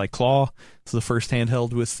upcoming MSI Claw is the first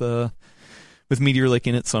handheld with Meteor Lake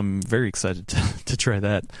in it, so I'm very excited to try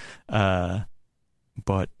that.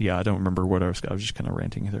 But yeah, I don't remember what I was just kind of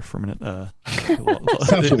ranting there for a minute.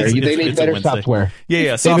 Software. They need better software.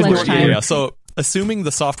 Yeah, software. Yeah. So assuming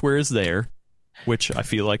the software is there, which I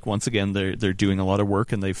feel like once again they're doing a lot of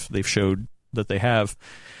work and they've showed that they have.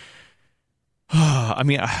 I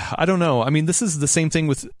mean, I don't know. I mean, this is the same thing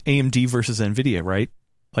with AMD versus NVIDIA, right?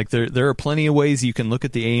 Like there are plenty of ways you can look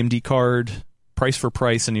at the AMD card price for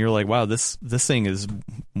price, and you're like, wow, this thing is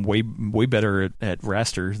way better at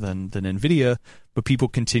raster than NVIDIA, but people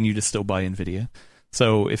continue to still buy NVIDIA.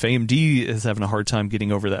 So if AMD is having a hard time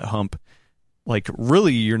getting over that hump, like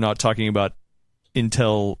really you're not talking about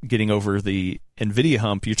Intel getting over the NVIDIA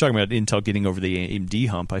hump, you're talking about Intel getting over the AMD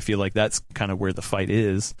hump. I feel like that's kind of where the fight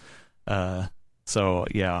is. So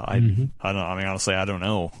yeah, I don't know. I mean, honestly, I don't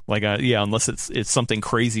know. Like, unless it's something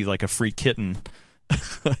crazy like a free kitten,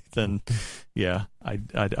 then yeah,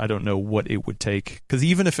 I don't know what it would take. Because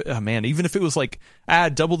even if it was like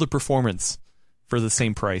double the performance for the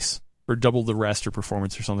same price, or double the raster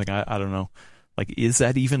performance or something, I don't know. Like, is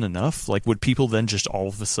that even enough? Like, would people then just all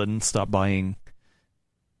of a sudden stop buying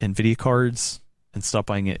NVIDIA cards and stop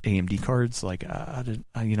buying AMD cards? Like, I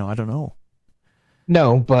don't know.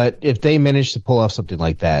 No, but if they managed to pull off something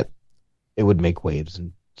like that, it would make waves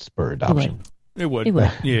and spur adoption. It would.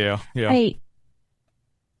 Yeah. I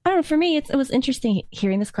don't know. For me, it was interesting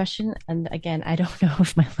hearing this question. And again, I don't know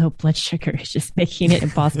if my low blood sugar is just making it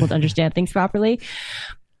impossible to understand things properly.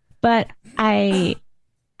 But I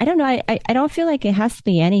don't know. I don't feel like it has to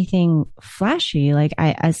be anything flashy. Like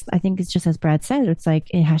I think it's just as Brad said. It's like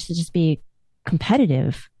it has to just be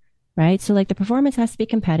competitive. Right. So like the performance has to be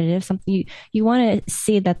competitive. Something you want to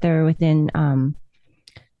see that they're within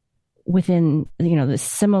the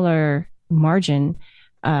similar margin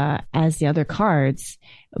as the other cards.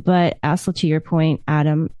 But also to your point,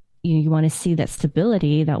 Adam, you want to see that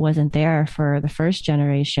stability that wasn't there for the first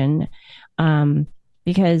generation.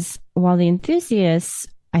 Because while the enthusiasts,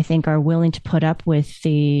 I think, are willing to put up with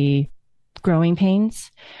the growing pains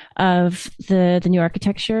of the new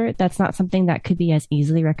architecture, that's not something that could be as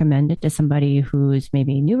easily recommended to somebody who's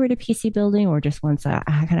maybe newer to PC building or just wants a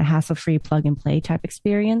kind of hassle-free plug-and-play type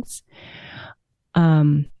experience.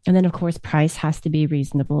 And then, of course, price has to be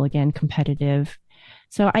reasonable, again, competitive.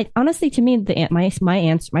 So I honestly, to me, my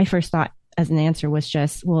first thought as an answer was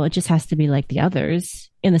just, well, it just has to be like the others,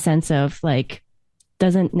 in the sense of like,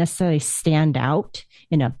 doesn't necessarily stand out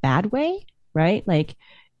in a bad way, right? Like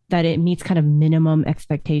that it meets kind of minimum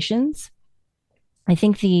expectations. I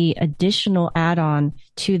think the additional add-on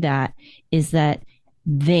to that is that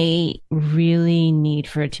they really need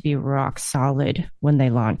for it to be rock solid when they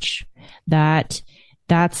launch.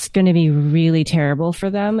 That's going to be really terrible for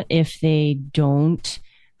them if they don't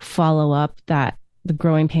follow up that the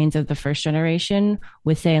growing pains of the first generation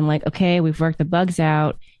with saying like, okay, we've worked the bugs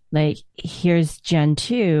out. Like, here's Gen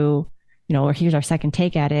 2, or here's our second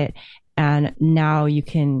take at it. And now you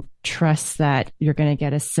can trust that you're going to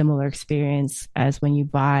get a similar experience as when you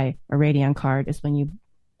buy a Radeon card, as when you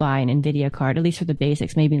buy an NVIDIA card, at least for the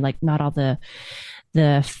basics. Maybe like not all the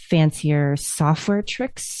fancier software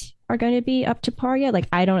tricks are going to be up to par yet. Like,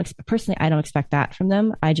 I don't expect that from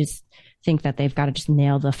them. I just think that they've got to just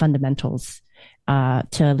nail the fundamentals to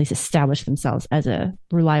at least establish themselves as a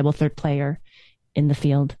reliable third player in the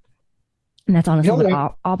field. And that's honestly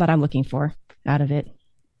all that I'm looking for out of it.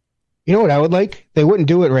 You know what I would like? They wouldn't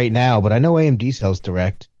do it right now, but I know AMD sells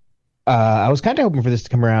direct. I was kind of hoping for this to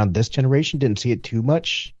come around this generation. Didn't see it too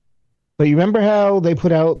much. But you remember how they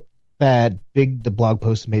put out the blog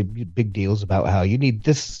post made big deals about how you need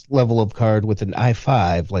this level of card with an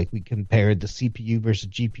i5, like we compared the CPU versus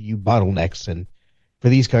GPU bottlenecks, and for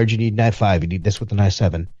these cards you need an i5, you need this with an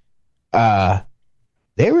i7.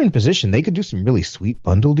 They were in position. They could do some really sweet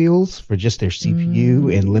bundle deals for just their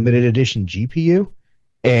CPU and limited edition GPU.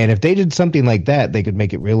 And if they did something like that, they could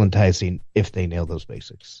make it real enticing if they nail those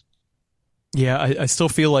basics. Yeah, I still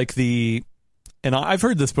feel like and I've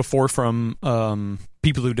heard this before from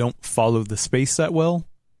people who don't follow the space that well.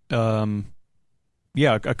 A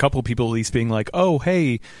couple people at least being like, oh,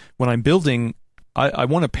 hey, when I'm building, I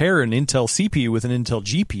want to pair an Intel CPU with an Intel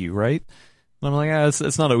GPU, right? And I'm like,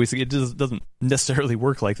 it's not always, it just doesn't necessarily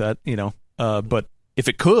work like that, but if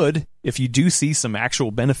it could, if you do see some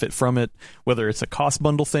actual benefit from it, whether it's a cost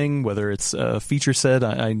bundle thing, whether it's a feature set,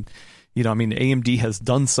 AMD has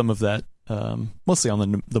done some of that, mostly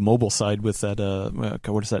on the mobile side with that,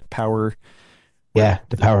 what is that, power? Yeah,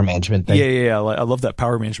 the power management thing. Yeah. I love that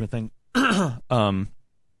power management thing.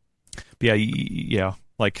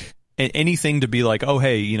 Like anything to be like, oh,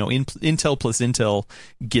 hey, Intel plus Intel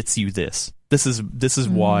gets you this. This is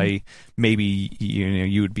why maybe,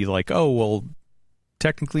 you would be like, oh, well,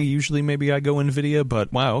 technically, usually maybe I go NVIDIA,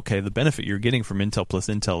 but wow, okay, the benefit you're getting from Intel plus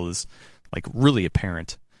Intel is like really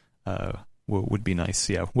apparent. Would be nice,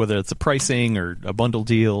 yeah. Whether it's a pricing or a bundle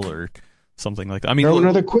deal or something like that. I mean, throw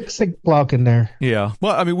another quick sync block in there. Yeah.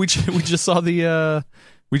 Well, I mean, we just saw the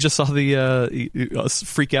us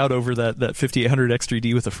freak out over that 5800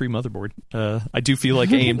 X3D with a free motherboard. I do feel like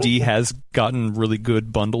AMD has gotten really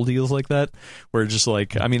good bundle deals like that, where just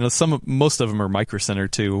like, I mean, most of them are Micro Center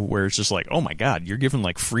too, where it's just like, oh my god, you're giving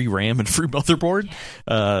like free RAM and free motherboard.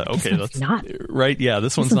 Okay, that's not right. Yeah,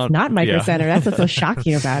 this one's not Micro Center. That's what's so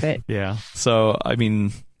shocking about it. Yeah. So I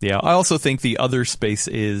mean, yeah, I also think the other space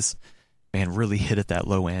is, man, really hit at that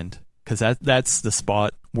low end, because that's the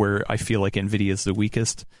spot where I feel like NVIDIA is the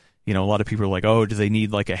weakest. A lot of people are like, oh, do they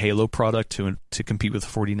need like a Halo product to compete with the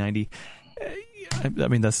 4090? I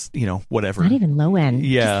mean, that's, whatever. Not even low end.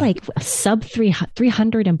 Yeah. Just like sub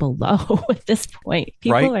 300 and below at this point.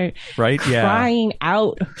 People are crying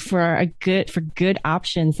out for good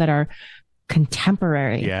options that are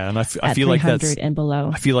contemporary. Yeah, and I feel like that's and below.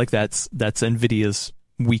 I feel like that's NVIDIA's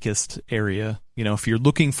weakest area. If you're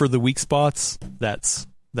looking for the weak spots, that's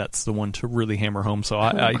the one to really hammer home. So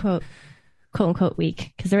quote unquote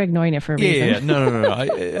weak, because they're ignoring it for a reason. Yeah, no.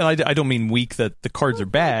 I don't mean weak that the cards are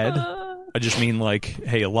bad. I just mean like,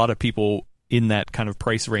 hey, a lot of people in that kind of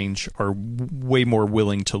price range are way more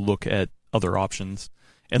willing to look at other options,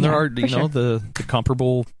 and there are the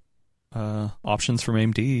comparable options from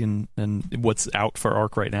AMD and what's out for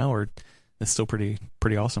ARC right now is still pretty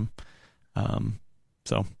awesome.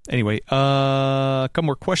 So anyway, a couple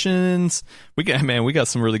more questions. We got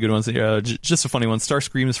some really good ones. Just a funny one.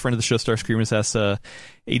 Starscream is a friend of the show. Starscream has asked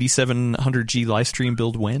 8700G live stream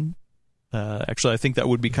build when? Actually, I think that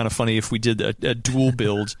would be kind of funny if we did a dual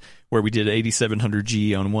build where we did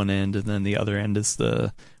 8700G on one end and then the other end is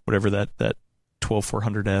the whatever that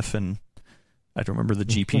 12400F, and I don't remember the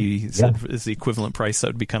GP said is the equivalent price. That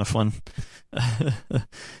would be kind of fun.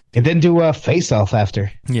 And then do a face-off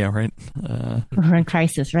after. Yeah, right. We're in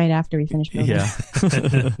Crisis right after we finish building. Yeah.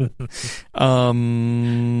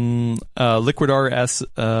 Liquid R asks,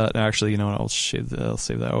 actually, I'll save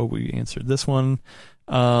that. Oh, we answered this one.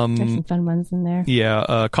 There's some fun ones in there.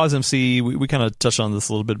 Yeah, CosMC, we kind of touched on this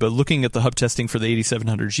a little bit, but looking at the hub testing for the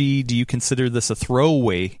 8700G, do you consider this a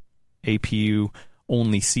throwaway APU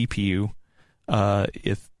only CPU?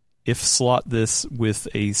 If slot this with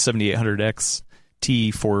a 7800X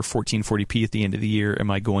T for 1440p at the end of the year,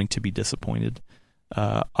 am I going to be disappointed?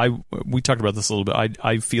 We talked about this a little bit.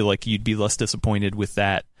 I feel like you'd be less disappointed with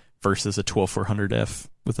that versus a 12400F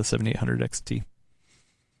with a 7800X T.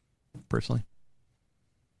 Personally.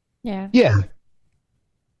 Yeah. Yeah.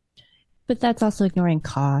 But that's also ignoring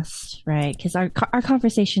cost, right? Because our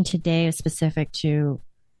conversation today is specific to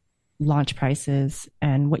launch prices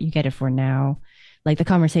and what you get it for now. Like the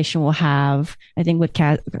conversation we'll have, I think what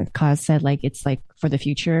Kaz said, like it's like for the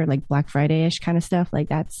future, like Black Friday-ish kind of stuff. Like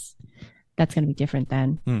that's going to be different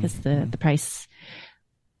then, because the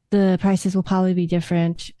prices will probably be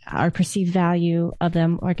different. Our perceived value of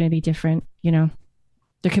them are going to be different. You know,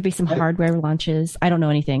 there could be some hardware launches. I don't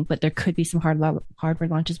know anything, but there could be some hardware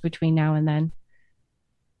launches between now and then.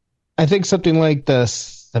 I think something like the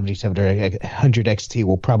 7700 XT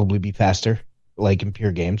will probably be faster, like in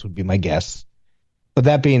pure games would be my guess. But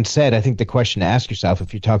that being said, I think the question to ask yourself,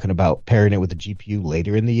 if you're talking about pairing it with a GPU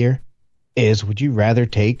later in the year, is would you rather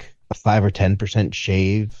take a 5 or 10%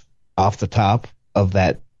 shave off the top of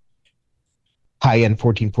that high-end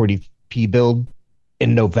 1440p build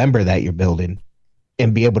in November that you're building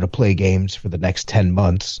and be able to play games for the next 10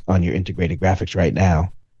 months on your integrated graphics right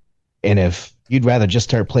now? And if you'd rather just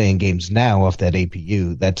start playing games now off that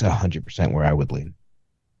APU, that's 100% where I would lean.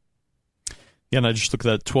 Yeah, and I just looked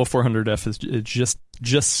at that 12400F is just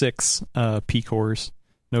 6 P cores,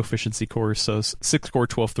 no efficiency cores, so 6 core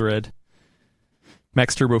 12 thread,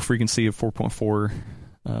 max turbo frequency of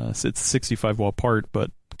 4.4. So it's 65 watt part, but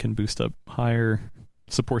can boost up higher.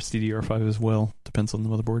 Supports DDR5 as well. Depends on the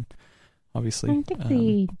motherboard, obviously. I think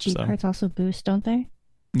the G cards also boost, don't they?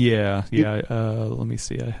 Yeah. Let me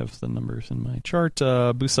see. I have the numbers in my chart.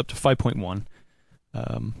 Boosts up to 5.1.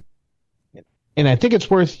 And I think it's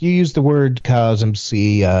worth, you use the word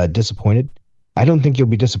CosMC, disappointed. I don't think you'll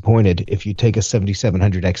be disappointed if you take a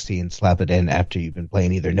 7700 XT and slap it in after you've been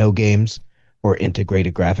playing either no games or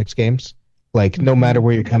integrated graphics games. Like, no matter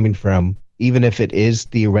where you're coming from, even if it is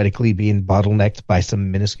theoretically being bottlenecked by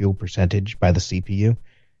some minuscule percentage by the CPU,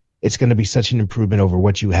 it's going to be such an improvement over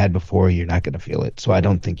what you had before, you're not going to feel it. So I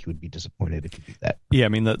don't think you would be disappointed if you do that. Yeah, I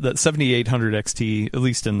mean, that 7800 XT, at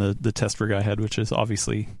least in the test rig I had, which is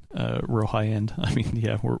obviously real high end. I mean,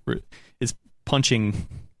 yeah, it's punching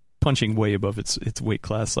way above its weight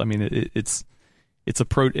class. I mean, it's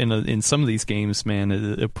in some of these games, man,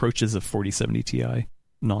 it approaches a 4070 Ti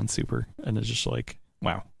non-super, and it's just like,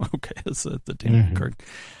 wow, okay, that's the damn card.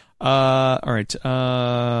 All right.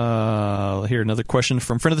 Here, another question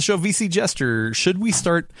from friend of the show, VC Jester. Should we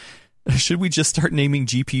just start naming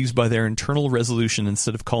GPUs by their internal resolution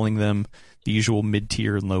instead of calling them the usual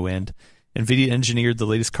mid-tier and low-end? NVIDIA engineered the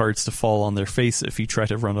latest cards to fall on their face if you try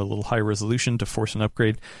to run a little high resolution to force an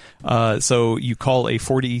upgrade. So you call a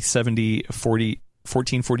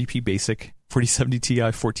 1440p basic, 4070 Ti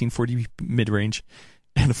 1440p mid-range,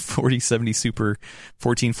 and a 4070 Super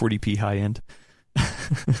 1440p high-end.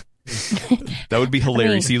 That would be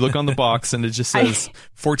hilarious. You look on the box and it just says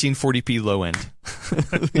 1440p low end.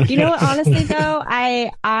 You know what, honestly though,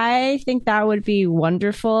 I think that would be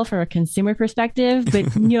wonderful from a consumer perspective,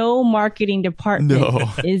 but no marketing department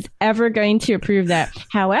is ever going to approve that.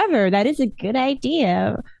 However, that is a good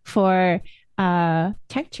idea for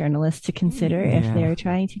tech journalists to consider if they're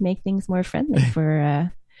trying to make things more friendly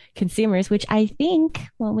for consumers, which I think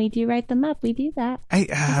when we do write them up, we do that.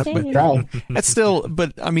 That's still,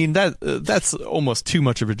 but I mean that's almost too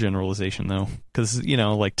much of a generalization, though, because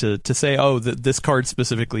like to say, this card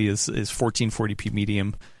specifically is 1440p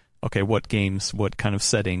medium. Okay, what games, what kind of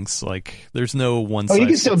settings? Like, there's no one. You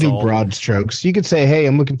can still do broad strokes. You could say, hey,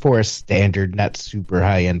 I'm looking for a standard, not super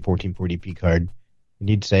high end 1440p card. And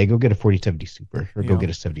you'd say, go get a 4070 Super or go get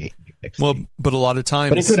a 78 XT. Well, but a lot of times...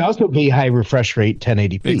 But it could also be high refresh rate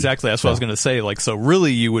 1080p. Exactly. That's what I was going to say. Like, so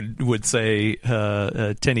really you would say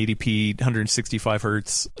 1080p 165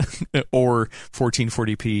 hertz or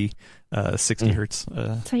 1440p 60 hertz.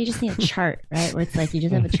 So you just need a chart, right? Where it's like you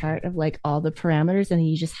just have a chart of like all the parameters and then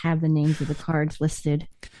you just have the names of the cards listed.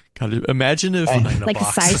 God, imagine if like a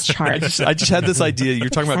size chart. I just had this idea. You're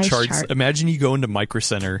talking about charts. Chart. Imagine you go into Micro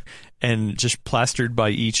Center and just plastered by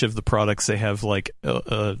each of the products, they have like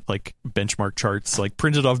benchmark charts, like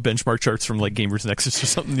printed off benchmark charts from like Gamers Nexus or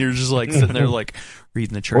something. You're just like sitting there like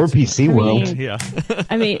reading the charts. Or PC World. Yeah.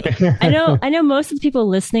 I mean, I know most of the people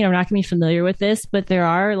listening are not going to be familiar with this, but there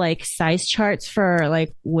are like size charts for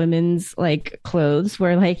like women's like clothes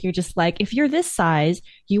where like you're just like, if you're this size,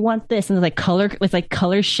 you want this, and it's like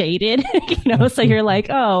color shaded, so you're like,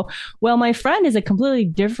 oh, well, my friend is a completely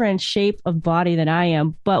different shape of body than I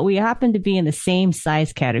am, but we happen to be in the same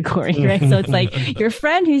size category, right? So it's like your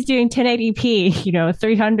friend who's doing 1080p,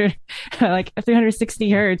 300, like 360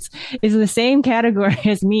 hertz is in the same category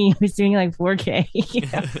as me who's doing like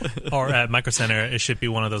 4K. Or at Micro Center, it should be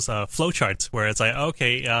one of those flow charts where it's like,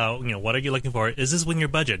 okay, what are you looking for? Is this within your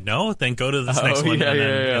budget? No? Then go to this next one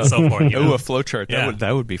and so forth. Oh, a flow chart.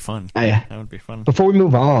 That would be fun. That would be fun. Before we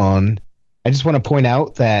move on, I just want to point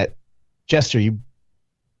out that, Jester, you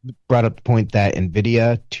brought up the point that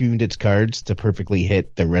NVIDIA tuned its cards to perfectly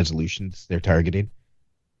hit the resolutions they're targeting.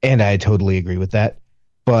 And I totally agree with that.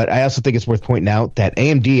 But I also think it's worth pointing out that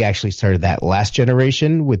AMD actually started that last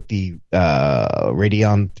generation with the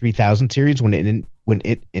Radeon 3000 series when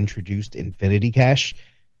it introduced Infinity Cache.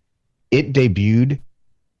 It debuted,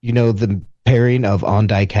 the pairing of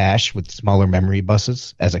on-die cache with smaller memory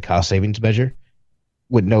buses as a cost savings measure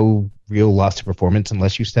with no real loss to performance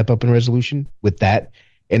unless you step up in resolution with that.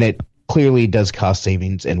 And it clearly does cost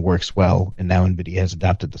savings and works well. And now NVIDIA has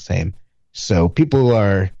adopted the same. So people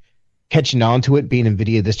are catching on to it being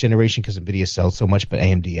NVIDIA this generation because NVIDIA sells so much, but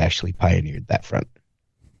AMD actually pioneered that front.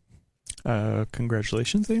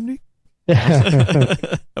 Congratulations, AMD.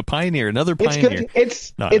 A pioneer, another It's pioneer.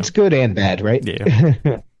 good. It's good and bad, right?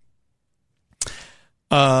 Yeah.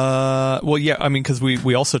 Well, yeah. I mean, because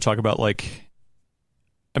we also talk about it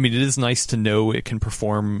is nice to know it can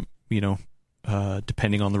perform,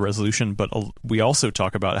 depending on the resolution. But we also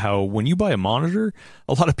talk about how when you buy a monitor,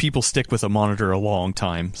 a lot of people stick with a monitor a long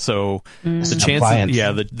time. So the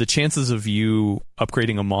chances, the chances of you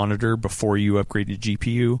upgrading a monitor before you upgrade your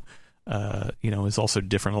GPU, is also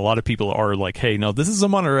different. A lot of people are like, hey, no, this is a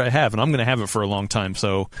monitor I have, and I'm going to have it for a long time.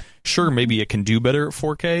 So sure, maybe it can do better at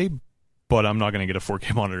 4K, but I'm not going to get a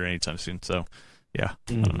 4K monitor anytime soon. So yeah,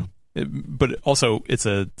 I don't know. But also, it's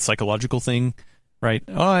a psychological thing, right?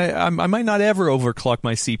 Oh, I might not ever overclock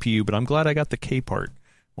my CPU, but I'm glad I got the K part,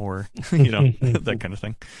 or that kind of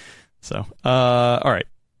thing. So, all right,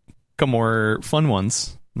 a couple more fun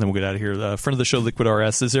ones, and then we'll get out of here. Friend of the show, Liquid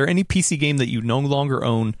RS, is there any PC game that you no longer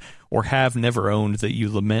own or have never owned that you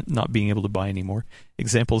lament not being able to buy anymore?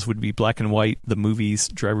 Examples would be Black and White, the movies,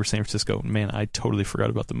 Driver San Francisco. Man, I totally forgot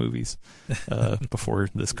about the movies before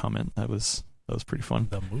this comment. That was pretty fun.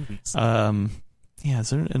 The movies. Is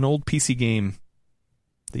there an old PC game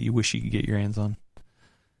that you wish you could get your hands on?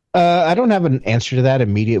 I don't have an answer to that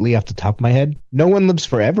immediately off the top of my head. No One Lives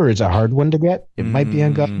Forever is a hard one to get. It might be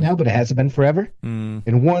on GOG now, but it hasn't been forever.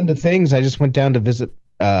 And one of the things, I just went down to visit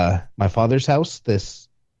my father's house this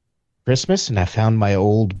Christmas, and I found my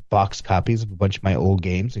old box copies of a bunch of my old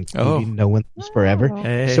games, including No One Lives Forever.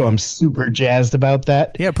 Hey. So I'm super jazzed about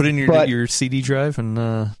that. Yeah, put it in your CD drive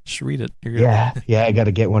and just read it. Yeah, I got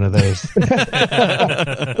to get one of those.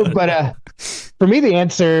 But for me, the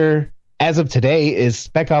answer as of today is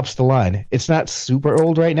Spec Ops: The Line. It's not super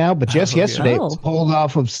old right now, but just yesterday it was pulled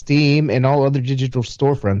off of Steam and all other digital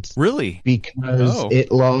storefronts. Really? Because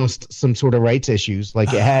it lost some sort of rights issues.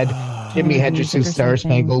 Like it had Jimi Hendrix's Star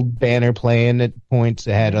Spangled Banner playing at points.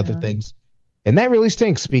 It had other things. And that really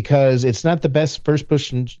stinks because it's not the best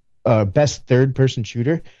best third-person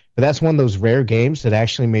shooter, but that's one of those rare games that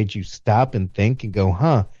actually made you stop and think and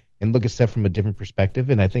go, and look at stuff from a different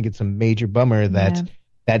perspective. And I think it's a major bummer that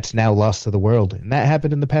that's now lost to the world, and that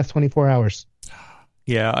happened in the past 24 hours.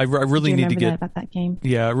 Yeah, I really need to get about that game.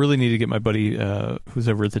 Yeah, I really need to get my buddy who's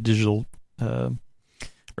over at the the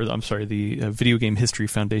Video Game History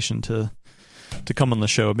Foundation to come on the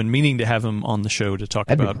show. I've been meaning to have him on the show to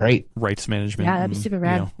talk about rights management. Yeah, that'd be super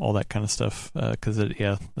rad. All that kind of stuff, because it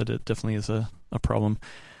definitely is a problem.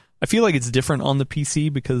 I feel like it's different on the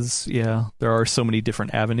PC because there are so many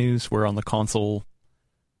different avenues, where on the console,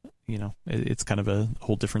 it's kind of a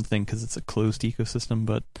whole different thing because it's a closed ecosystem.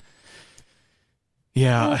 But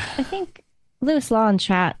I think Lewis Law in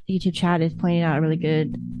YouTube chat is pointing out a really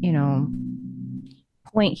good,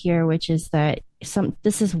 point here, which is that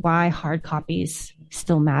this is why hard copies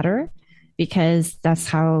still matter, because that's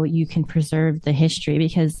how you can preserve the history.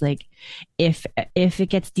 Because if it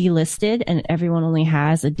gets delisted and everyone only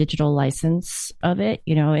has a digital license of it,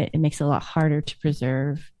 it makes it a lot harder to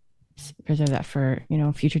preserve that for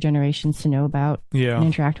future generations to know about and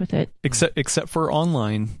interact with it. Except for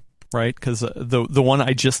online, right? Because the one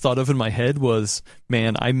I just thought of in my head was,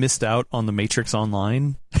 man, I missed out on the Matrix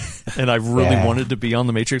Online, and I really wanted to be on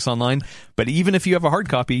the Matrix Online. But even if you have a hard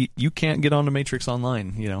copy, you can't get on the Matrix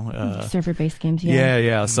Online. Server-based games.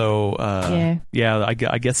 Yeah. So I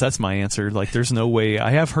guess that's my answer. There's no way. I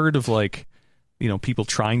have heard of people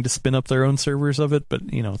trying to spin up their own servers of it, but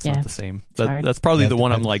it's not the same. That's probably the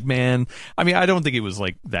one I'm like, man. I mean, I don't think it was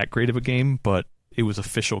that great of a game, but it was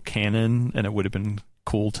official canon, and it would have been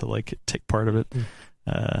cool to take part of it.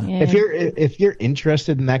 If you're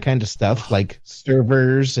interested in that kind of stuff, like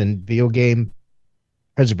servers and video game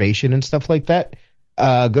preservation and stuff like that,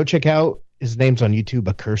 go check out his name's on YouTube,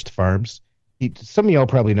 Accursed Farms. Some of y'all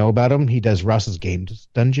probably know about him. He does Ross's Games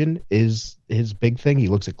Dungeon is his big thing. He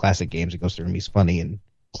looks at classic games and goes through them. He's funny and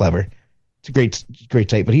clever. It's a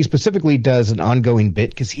great site. But he specifically does an ongoing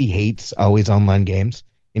bit because he hates always online games.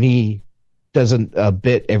 And he does a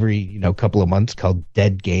bit every couple of months called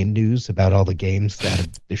Dead Game News about all the games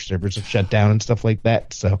that their servers have shut down and stuff like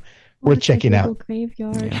that. So we're checking out.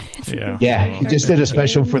 Graveyard. Yeah. He just did a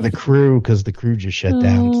special for the crew because the crew just shut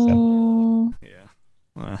down. So.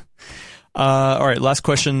 Yeah. All right, last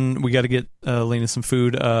question. We got to get Lena some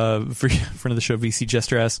food. Friend of the show, VC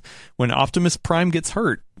Jester asks, when Optimus Prime gets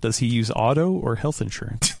hurt, does he use auto or health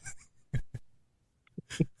insurance?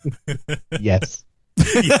 Yes.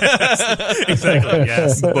 Yes, exactly.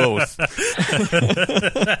 Yes, both.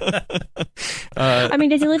 I mean,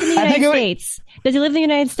 does he live in the United States? Does he live in the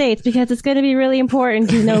United States? Because it's going to be really important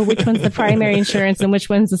to know which one's the primary insurance and which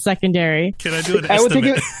one's the secondary. Can I do an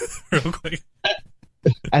estimate real quick?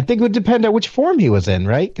 I think it would depend on which form he was in,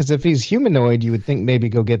 right? Because if he's humanoid, you would think maybe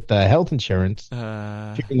go get the health insurance.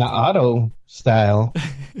 If you're in the auto style,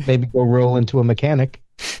 maybe go roll into a mechanic.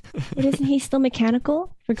 But isn't he still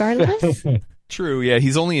mechanical, regardless? True. Yeah,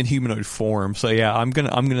 he's only in humanoid form. So yeah, I'm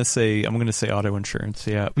gonna say auto insurance.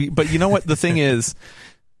 Yeah, but you know what? The thing is,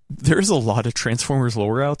 there's a lot of Transformers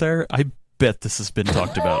lore out there. I bet this has been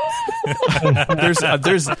talked about.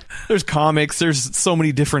 There's comics. There's so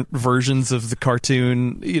many different versions of the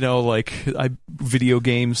cartoon. Like video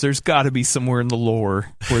games. There's got to be somewhere in the lore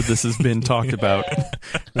where this has been talked about.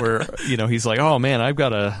 Where he's like, oh man, I've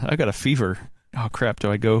got a fever. Oh crap! Do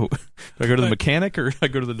I go to the mechanic or do I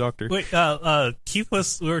go to the doctor? Wait, Keith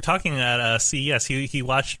we were talking at CES. He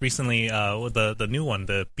watched recently the new one,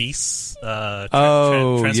 the Beast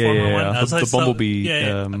Transformer one. The Bumblebee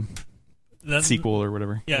sequel or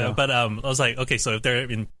whatever. Yeah, but I was like, okay, so if they're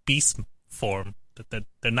in Beast form,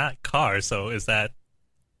 they're not cars. So is that?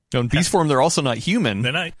 In Beast form, they're also not human.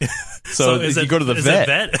 They're not. So you go to the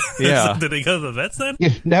vet. Yeah. Did they go to the vets then?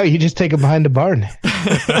 No, you just take them behind the barn.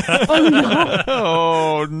 Oh no!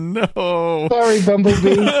 Oh no! Sorry,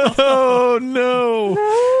 Bumblebee. Oh no!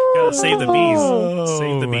 Gotta save the bees.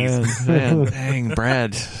 Save the bees. Man, dang,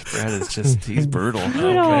 Brad is just—he's brutal.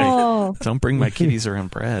 Okay. Don't bring my kitties around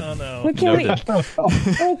Brad. Oh no!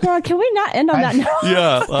 Oh God! Can we not end on that note?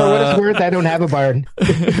 Yeah. For what it's worth, I don't have a barn.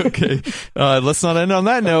 Okay. Let's not end on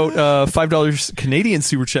that note. $5 Canadian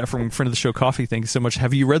super chat from friend of the show, Coffee. Thank you so much.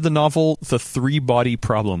 Have you read the novel The Three Body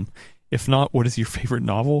Problem? If not, what is your favorite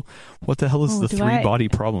novel? What the hell is the three body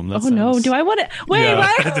problem? That no! Do I want to wait?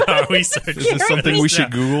 Yeah. Is this something we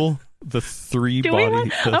should Google? The three body. I'm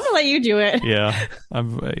gonna let you do it. Yeah,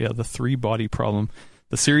 the three body problem.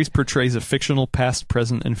 The series portrays a fictional past,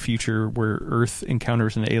 present, and future where Earth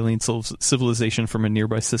encounters an alien civilization from a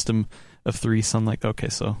nearby system of three sun-like. Okay,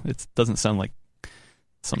 so it doesn't sound like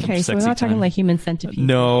some okay, sexy so we're not talking time. like Human Centipede.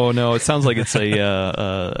 No, it sounds like it's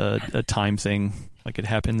a time thing. Like it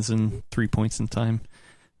happens in 3 points in time.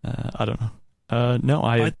 I don't know. No,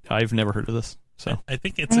 I've never heard of this. So I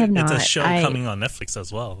think it's a show coming on Netflix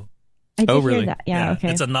as well. I did hear that. Yeah,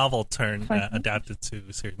 okay. It's a novel adapted to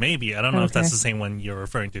a series. Maybe. I don't know if that's the same one you're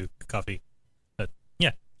referring to, Coffee. But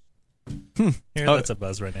yeah. That's a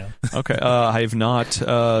buzz right now. Okay. I have not.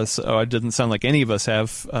 So it doesn't sound like any of us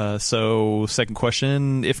have. So second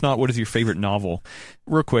question. If not, what is your favorite novel?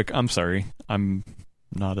 Real quick. I'm sorry. I'm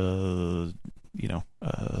not a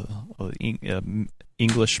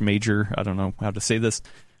English major. I don't know how to say this.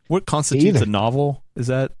 What constitutes a novel? Is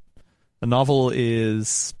that a novel is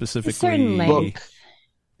specifically a certain length.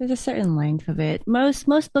 There's a certain length of it.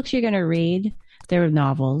 Most books you're going to read, they're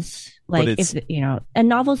novels. Like and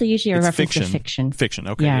novels are usually a reference to fiction. Fiction.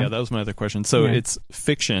 Okay, yeah, that was my other question. So it's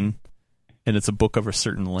fiction, and it's a book of a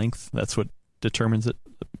certain length. That's what determines it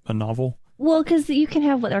a novel. Well, because you can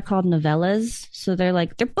have what are called novellas. So they're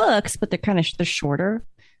books, but they're shorter.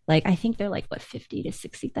 Like I think they're 50 to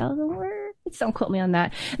 60,000 words. Don't quote me on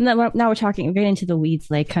that. And then now we're getting into the weeds,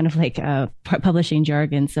 publishing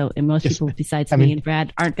jargon. So most people besides me and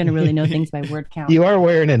Brad aren't going to really know things by word count. You are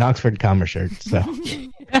wearing an Oxford comma shirt, so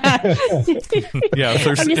yeah.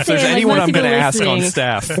 If there's anyone I'm going to ask on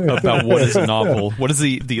staff about what is a novel, what is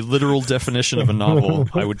the literal definition of a novel,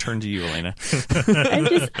 I would turn to you, Elena.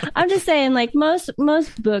 I'm just saying,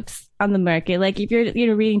 most books on the market, if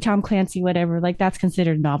you're reading Tom Clancy, whatever, that's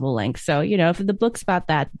considered novel length. So if the book's about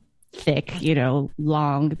that thick,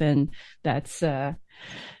 long, then that's okay.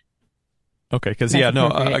 Because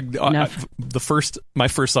my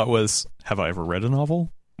first thought was, have I ever read a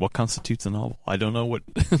novel? What constitutes a novel? I don't know what.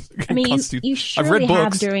 I mean, you surely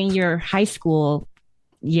have during your high school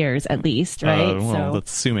years at least, right? Well,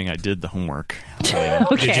 that's assuming I did the homework. Okay,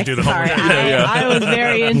 did you do the homework? I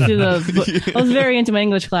was very into my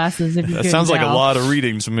English classes. If you it sounds like a lot of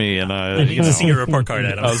reading to me, and you get to see your report card,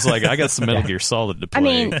 Adam. I was like, I got some Metal Gear Solid to play. I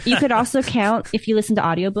mean, you could also count if you listen to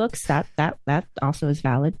audiobooks. That also is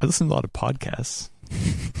valid. I listen to a lot of podcasts.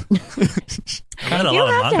 I read a You lot don't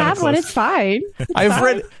of have to manga have one. close. It's fine.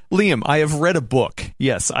 Liam, I have read a book.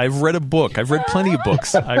 Yes, I've read a book. I've read plenty of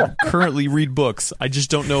books. I currently read books. I just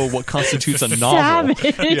don't know what constitutes a novel.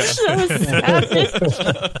 Savage. Yeah. So savage.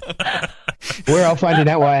 We're all finding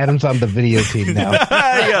out why Adam's on the video team now.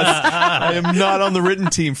 Yes, I am not on the written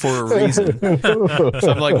team for a reason.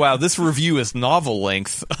 So I'm like, wow, this review is novel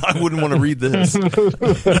length. I wouldn't want to read this.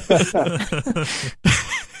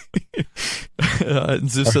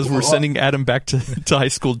 Zeus says we're sending Adam back to high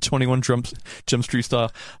school 21 Jump Street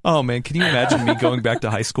style. Oh man, can you imagine me going back to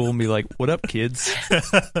high school and be like, what up kids?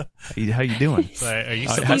 How you doing? Are you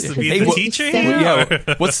supposed to be the teacher here?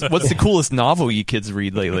 Yeah, what's the coolest novel you kids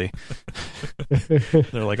read lately?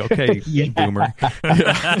 They're like, okay, boomer.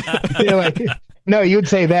 You're like, no, you would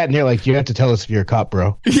say that, and you're like, you have to tell us if you're a cop,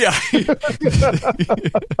 bro. Yeah.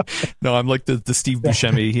 No, I'm like the Steve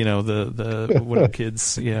Buscemi, the what up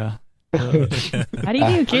kids? Yeah. How do you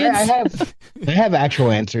do, kids? I have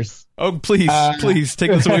actual answers. Oh, please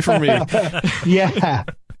take this away from me. Yeah.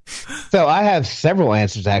 So I have several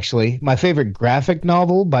answers, actually. My favorite graphic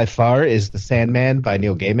novel by far is The Sandman by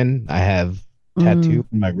Neil Gaiman. I have tattoo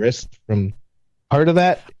on my wrist from part of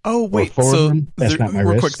that. Oh, wait. So that's not my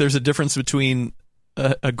real wrist. quick, there's a difference between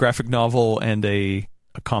a graphic novel and a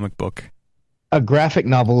comic book. A graphic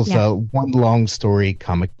novel is a one long story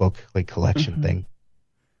comic book like collection thing.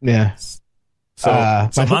 Yeah. So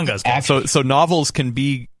mangas. So novels can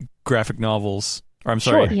be graphic novels. Or I'm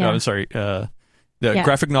sorry. Sure, yeah. I'm sorry.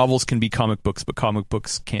 Graphic novels can be comic books, but comic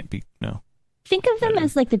books can't be. No. Think of them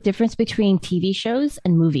as like the difference between TV shows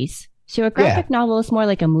and movies. So a graphic novel is more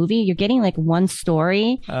like a movie. You're getting like one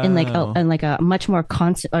story in like a much more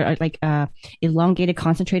elongated,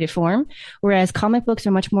 concentrated form. Whereas comic books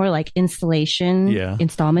are much more like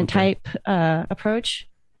installment type approach.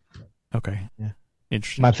 Okay. Yeah.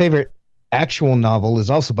 Interesting. My favorite actual novel is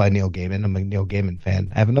also by Neil Gaiman. I'm a Neil Gaiman fan.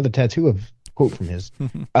 I have another tattoo of a quote from his.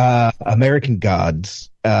 American Gods.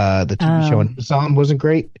 The TV show on Amazon wasn't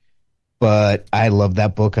great, but I love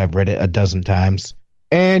that book. I've read it a dozen times.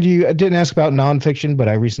 And you didn't ask about nonfiction, but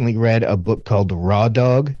I recently read a book called Raw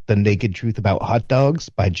Dog, The Naked Truth About Hot Dogs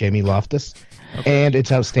by Jamie Loftus. Okay. And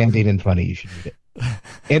it's outstanding and funny. You should read it.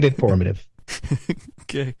 And informative.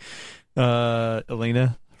 Okay.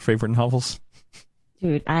 Elena, favorite novels?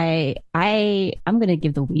 Dude, I'm gonna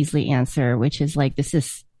give the Weasley answer, which is like this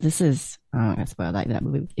is I don't know, spoil that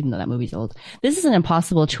movie, even though that movie's old. This is an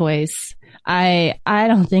impossible choice. I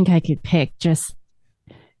don't think I could pick just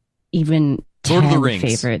even Lord of the Rings.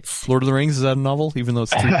 Favorites. Lord of the Rings, is that a novel, even though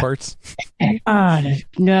it's 3 parts?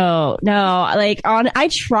 No. I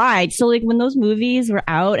tried. So like when those movies were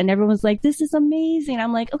out and everyone was like, this is amazing.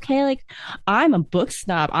 I'm like, okay, like I'm a book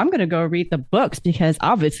snob. I'm going to go read the books because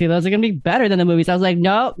obviously those are going to be better than the movies. I was like,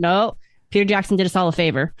 no. Peter Jackson did us all a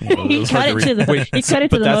favor. He cut it to the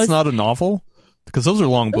But that's not a novel? Because those are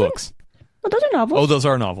long books. Well, those are novels. Oh, those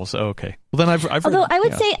are novels. Oh, okay. Well, then I've Although read,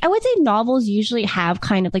 I would say novels usually have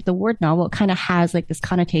kind of like the word novel kind of has like this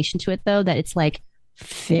connotation to it though that it's like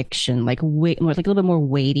fiction, like way more, like a little bit more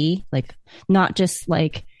weighty, like not just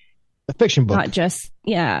like a fiction book. Not just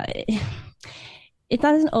it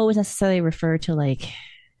doesn't always necessarily refer to like.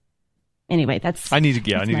 Anyway, that's. I need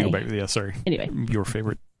to go back. Yeah, sorry. Anyway, your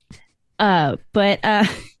favorite. I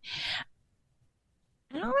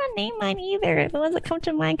don't want to name mine either. The ones that come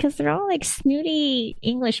to mind because they're all like snooty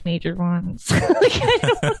English major ones.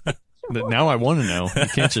 Now I want to know. You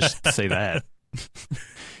can't just say that.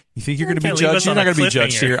 You think you're going to be judged? You're not going to be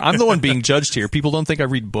judged here. I'm the one being judged here. People don't think I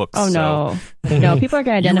read books. Oh, no. So. No, people are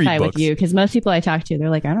going to identify with you because most people I talk to, they're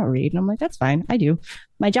like, I don't read. And I'm like, that's fine. I do.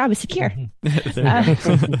 My job is secure.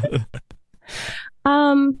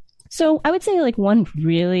 So I would say like one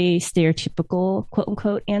really stereotypical quote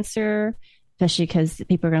unquote answer, especially because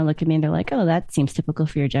people are going to look at me and they're like, oh, that seems typical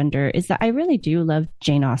for your gender, is that I really do love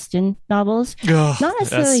Jane Austen novels. Ugh, not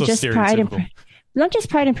necessarily so just not just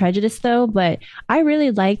Pride and Prejudice though, but I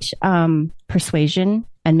really liked Persuasion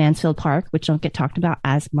and Mansfield Park, which don't get talked about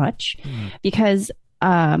as much because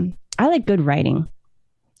I like good writing.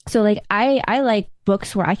 So like I like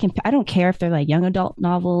books where I don't care if they're like young adult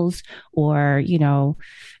novels or,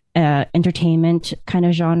 entertainment kind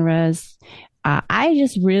of genres. I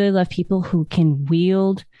just really love people who can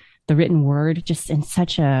wield the written word just in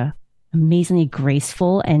such a amazingly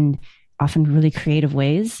graceful and often really creative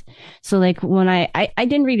ways. So like when I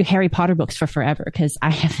didn't read Harry Potter books for forever because I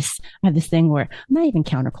have this thing where I'm not even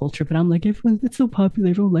counterculture, but I'm like, it's so popular,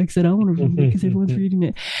 everyone likes it, I want to read it because everyone's reading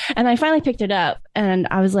it. And I finally picked it up and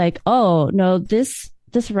I was like, oh no, this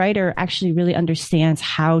writer actually really understands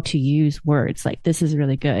how to use words. Like this is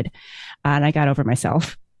really good. And I got over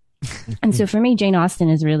myself. And so for me, Jane Austen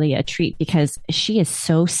is really a treat because she is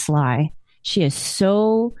so sly. She is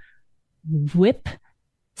so whip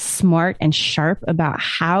smart and sharp about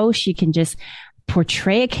how she can just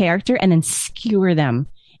portray a character and then skewer them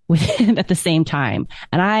with at the same time.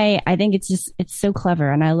 And I think it's so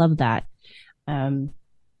clever, and I love that. And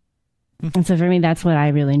so for me, that's what I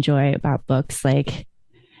really enjoy about books. Like,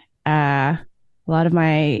 a lot of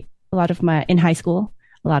my in high school,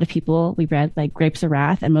 a lot of people, we read like Grapes of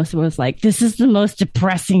Wrath, and most of it was like, this is the most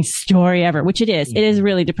depressing story ever, which it is. It is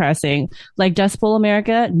really depressing. Like Dust Bowl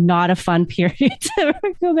America, not a fun period to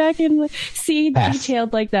ever go back and like, see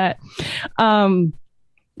detailed like that.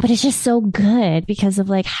 But it's just so good because of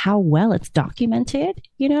like how well it's documented,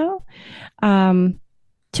 you know?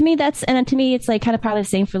 To me, it's like kind of probably the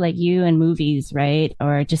same for like you and movies, right?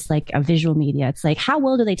 Or just like a visual media. It's like, how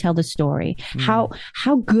well do they tell the story? How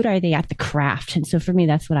good are they at the craft? And so for me,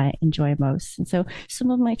 that's what I enjoy most. And so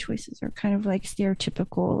some of my choices are kind of like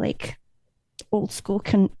stereotypical, like old school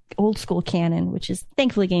canon, which is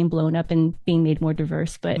thankfully getting blown up and being made more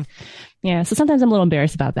diverse. But yeah, so sometimes I'm a little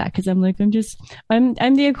embarrassed about that because I'm like, I'm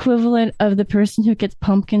the equivalent of the person who gets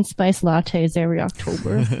pumpkin spice lattes every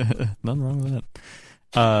October. Nothing wrong with that.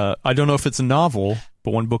 I don't know if it's a novel,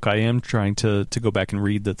 but one book I am trying to go back and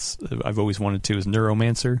read that's I've always wanted to is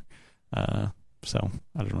Neuromancer. So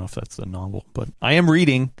I don't know if that's a novel, but I am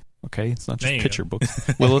reading. Okay, it's not just picture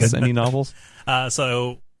books. Willis, any novels?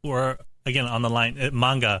 So we're again on the line.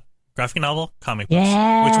 Manga, graphic novel, comic books.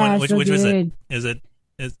 Yeah, which is it?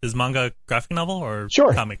 Is manga graphic novel or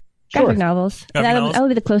comic? Graphic novels. That would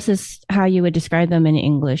be the closest how you would describe them in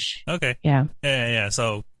English. Okay. Yeah.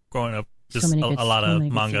 So growing up, just a lot of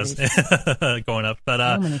mangas going up. But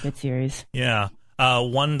so many good series. Yeah.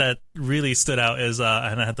 One that really stood out is,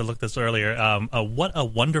 and I had to look this earlier, What a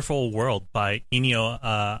Wonderful World by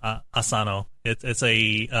Inio Asano. It's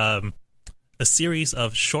a series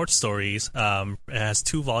of short stories. It has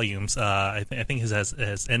 2 volumes. I think it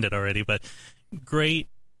has ended already, but great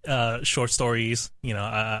short stories. You know,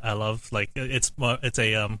 I love, like, it's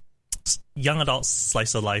a young adult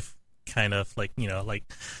slice of life kind of, like, you know, like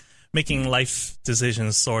making life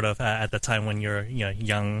decisions sort of at the time when you're, you know,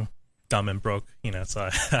 young, dumb and broke, you know. So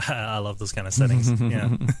I love those kind of settings.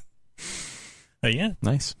 Yeah. But yeah,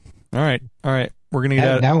 nice. All right, we're gonna get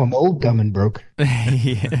out. Now I'm old, dumb and broke.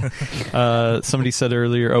 Yeah. Somebody said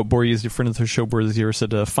earlier, Bori is your friend of the show, Bori Zero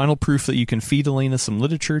said, final proof that you can feed Elena some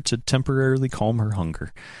literature to temporarily calm her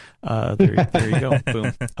hunger. There you go.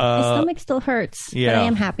 Boom. My stomach still hurts, but I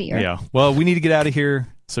am happier. Yeah. Well, we need to get out of here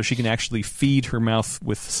so she can actually feed her mouth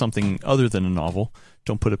with something other than a novel.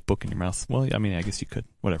 Don't put a book in your mouth. Well, I mean, I guess you could.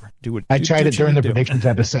 Whatever. I tried it during the predictions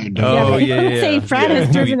episode. Say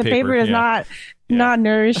Friday's in the paper is not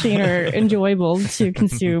nourishing or enjoyable to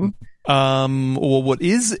consume. Well, what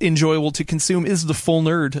is enjoyable to consume is the Full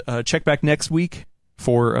Nerd. Check back next week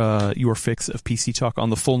for your fix of PC talk on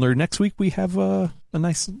the Full Nerd. Next week we have a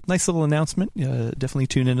nice little announcement. Definitely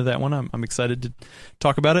tune into that one. I'm excited to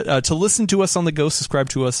talk about it. To listen to us on the go, subscribe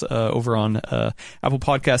to us over on Apple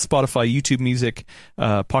Podcasts, Spotify, YouTube Music,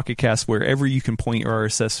 Pocket Cast, wherever you can point your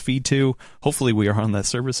RSS feed to. Hopefully we are on that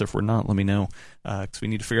service. If we're not, let me know, because we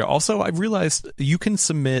need to figure out. Also, I've realized you can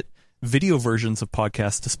submit video versions of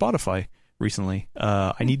podcasts to Spotify recently.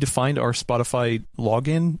 I need to find our Spotify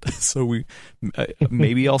login, so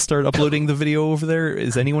maybe I'll start uploading the video over there.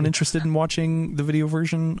 Is anyone interested in watching the video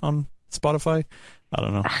version on Spotify? I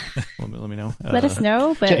don't know. Let me know. Let us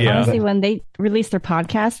know. But honestly, when they release their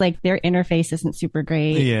podcast, like, their interface isn't super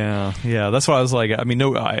great. Yeah. That's why I was like, I mean,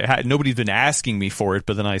 nobody's been asking me for it,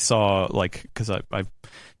 but then I saw, like, because I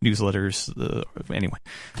newsletters anyway.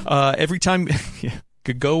 Every time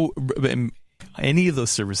could go. Any of those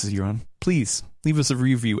services you're on, please leave us a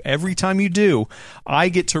review. Every time you do, I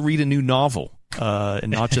get to read a new novel and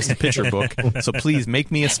not just a picture book. So please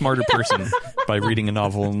make me a smarter person by reading a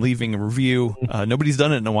novel and leaving a review. Nobody's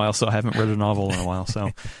done it in a while, so I haven't read a novel in a while.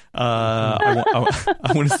 So I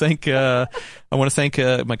want to thank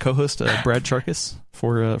my co-host Brad Charkis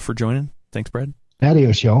for joining. Thanks, Brad.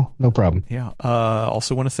 Adios, y'all. No problem. Yeah.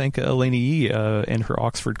 Also want to thank Elena Yee and her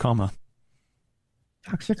Oxford comma.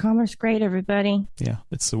 Oxford Commerce, great, everybody. Yeah,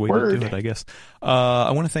 it's the way to do it, I guess. I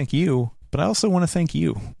want to thank you, but I also want to thank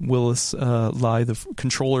you, Willis Lai, the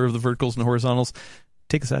controller of the verticals and horizontals.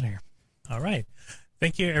 Take us out of here. All right.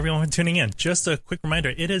 Thank you, everyone, for tuning in. Just a quick reminder,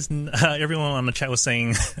 it is, everyone on the chat was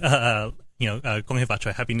saying, Gonghe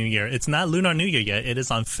Facha, Happy New Year. It's not Lunar New Year yet. It is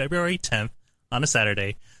on February 10th on a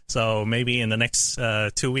Saturday. So maybe in the next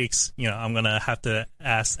 2 weeks, I'm going to have to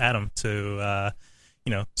ask Adam to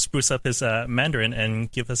spruce up his Mandarin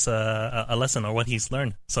and give us a lesson on what he's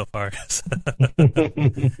learned so far.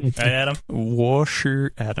 Right, Adam?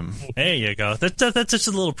 Washer Adam. There you go. That's just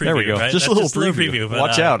a little preview. There we go. Right? Just a little preview. But,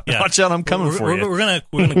 Watch out. Yeah. Watch out. I'm coming for you. We're gonna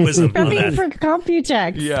quiz him on Prepping that. for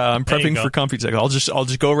Computex. Yeah, I'm prepping for Computex. I'll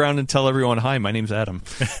just go around and tell everyone, hi, my name's Adam.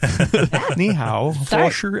 Ni hao,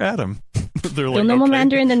 Washer Adam. They're like, You'll know more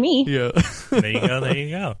Mandarin than me. Yeah. There you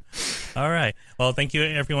go. All right. Well, thank you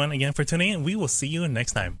everyone again for tuning in. We will see you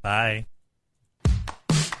next time. Bye.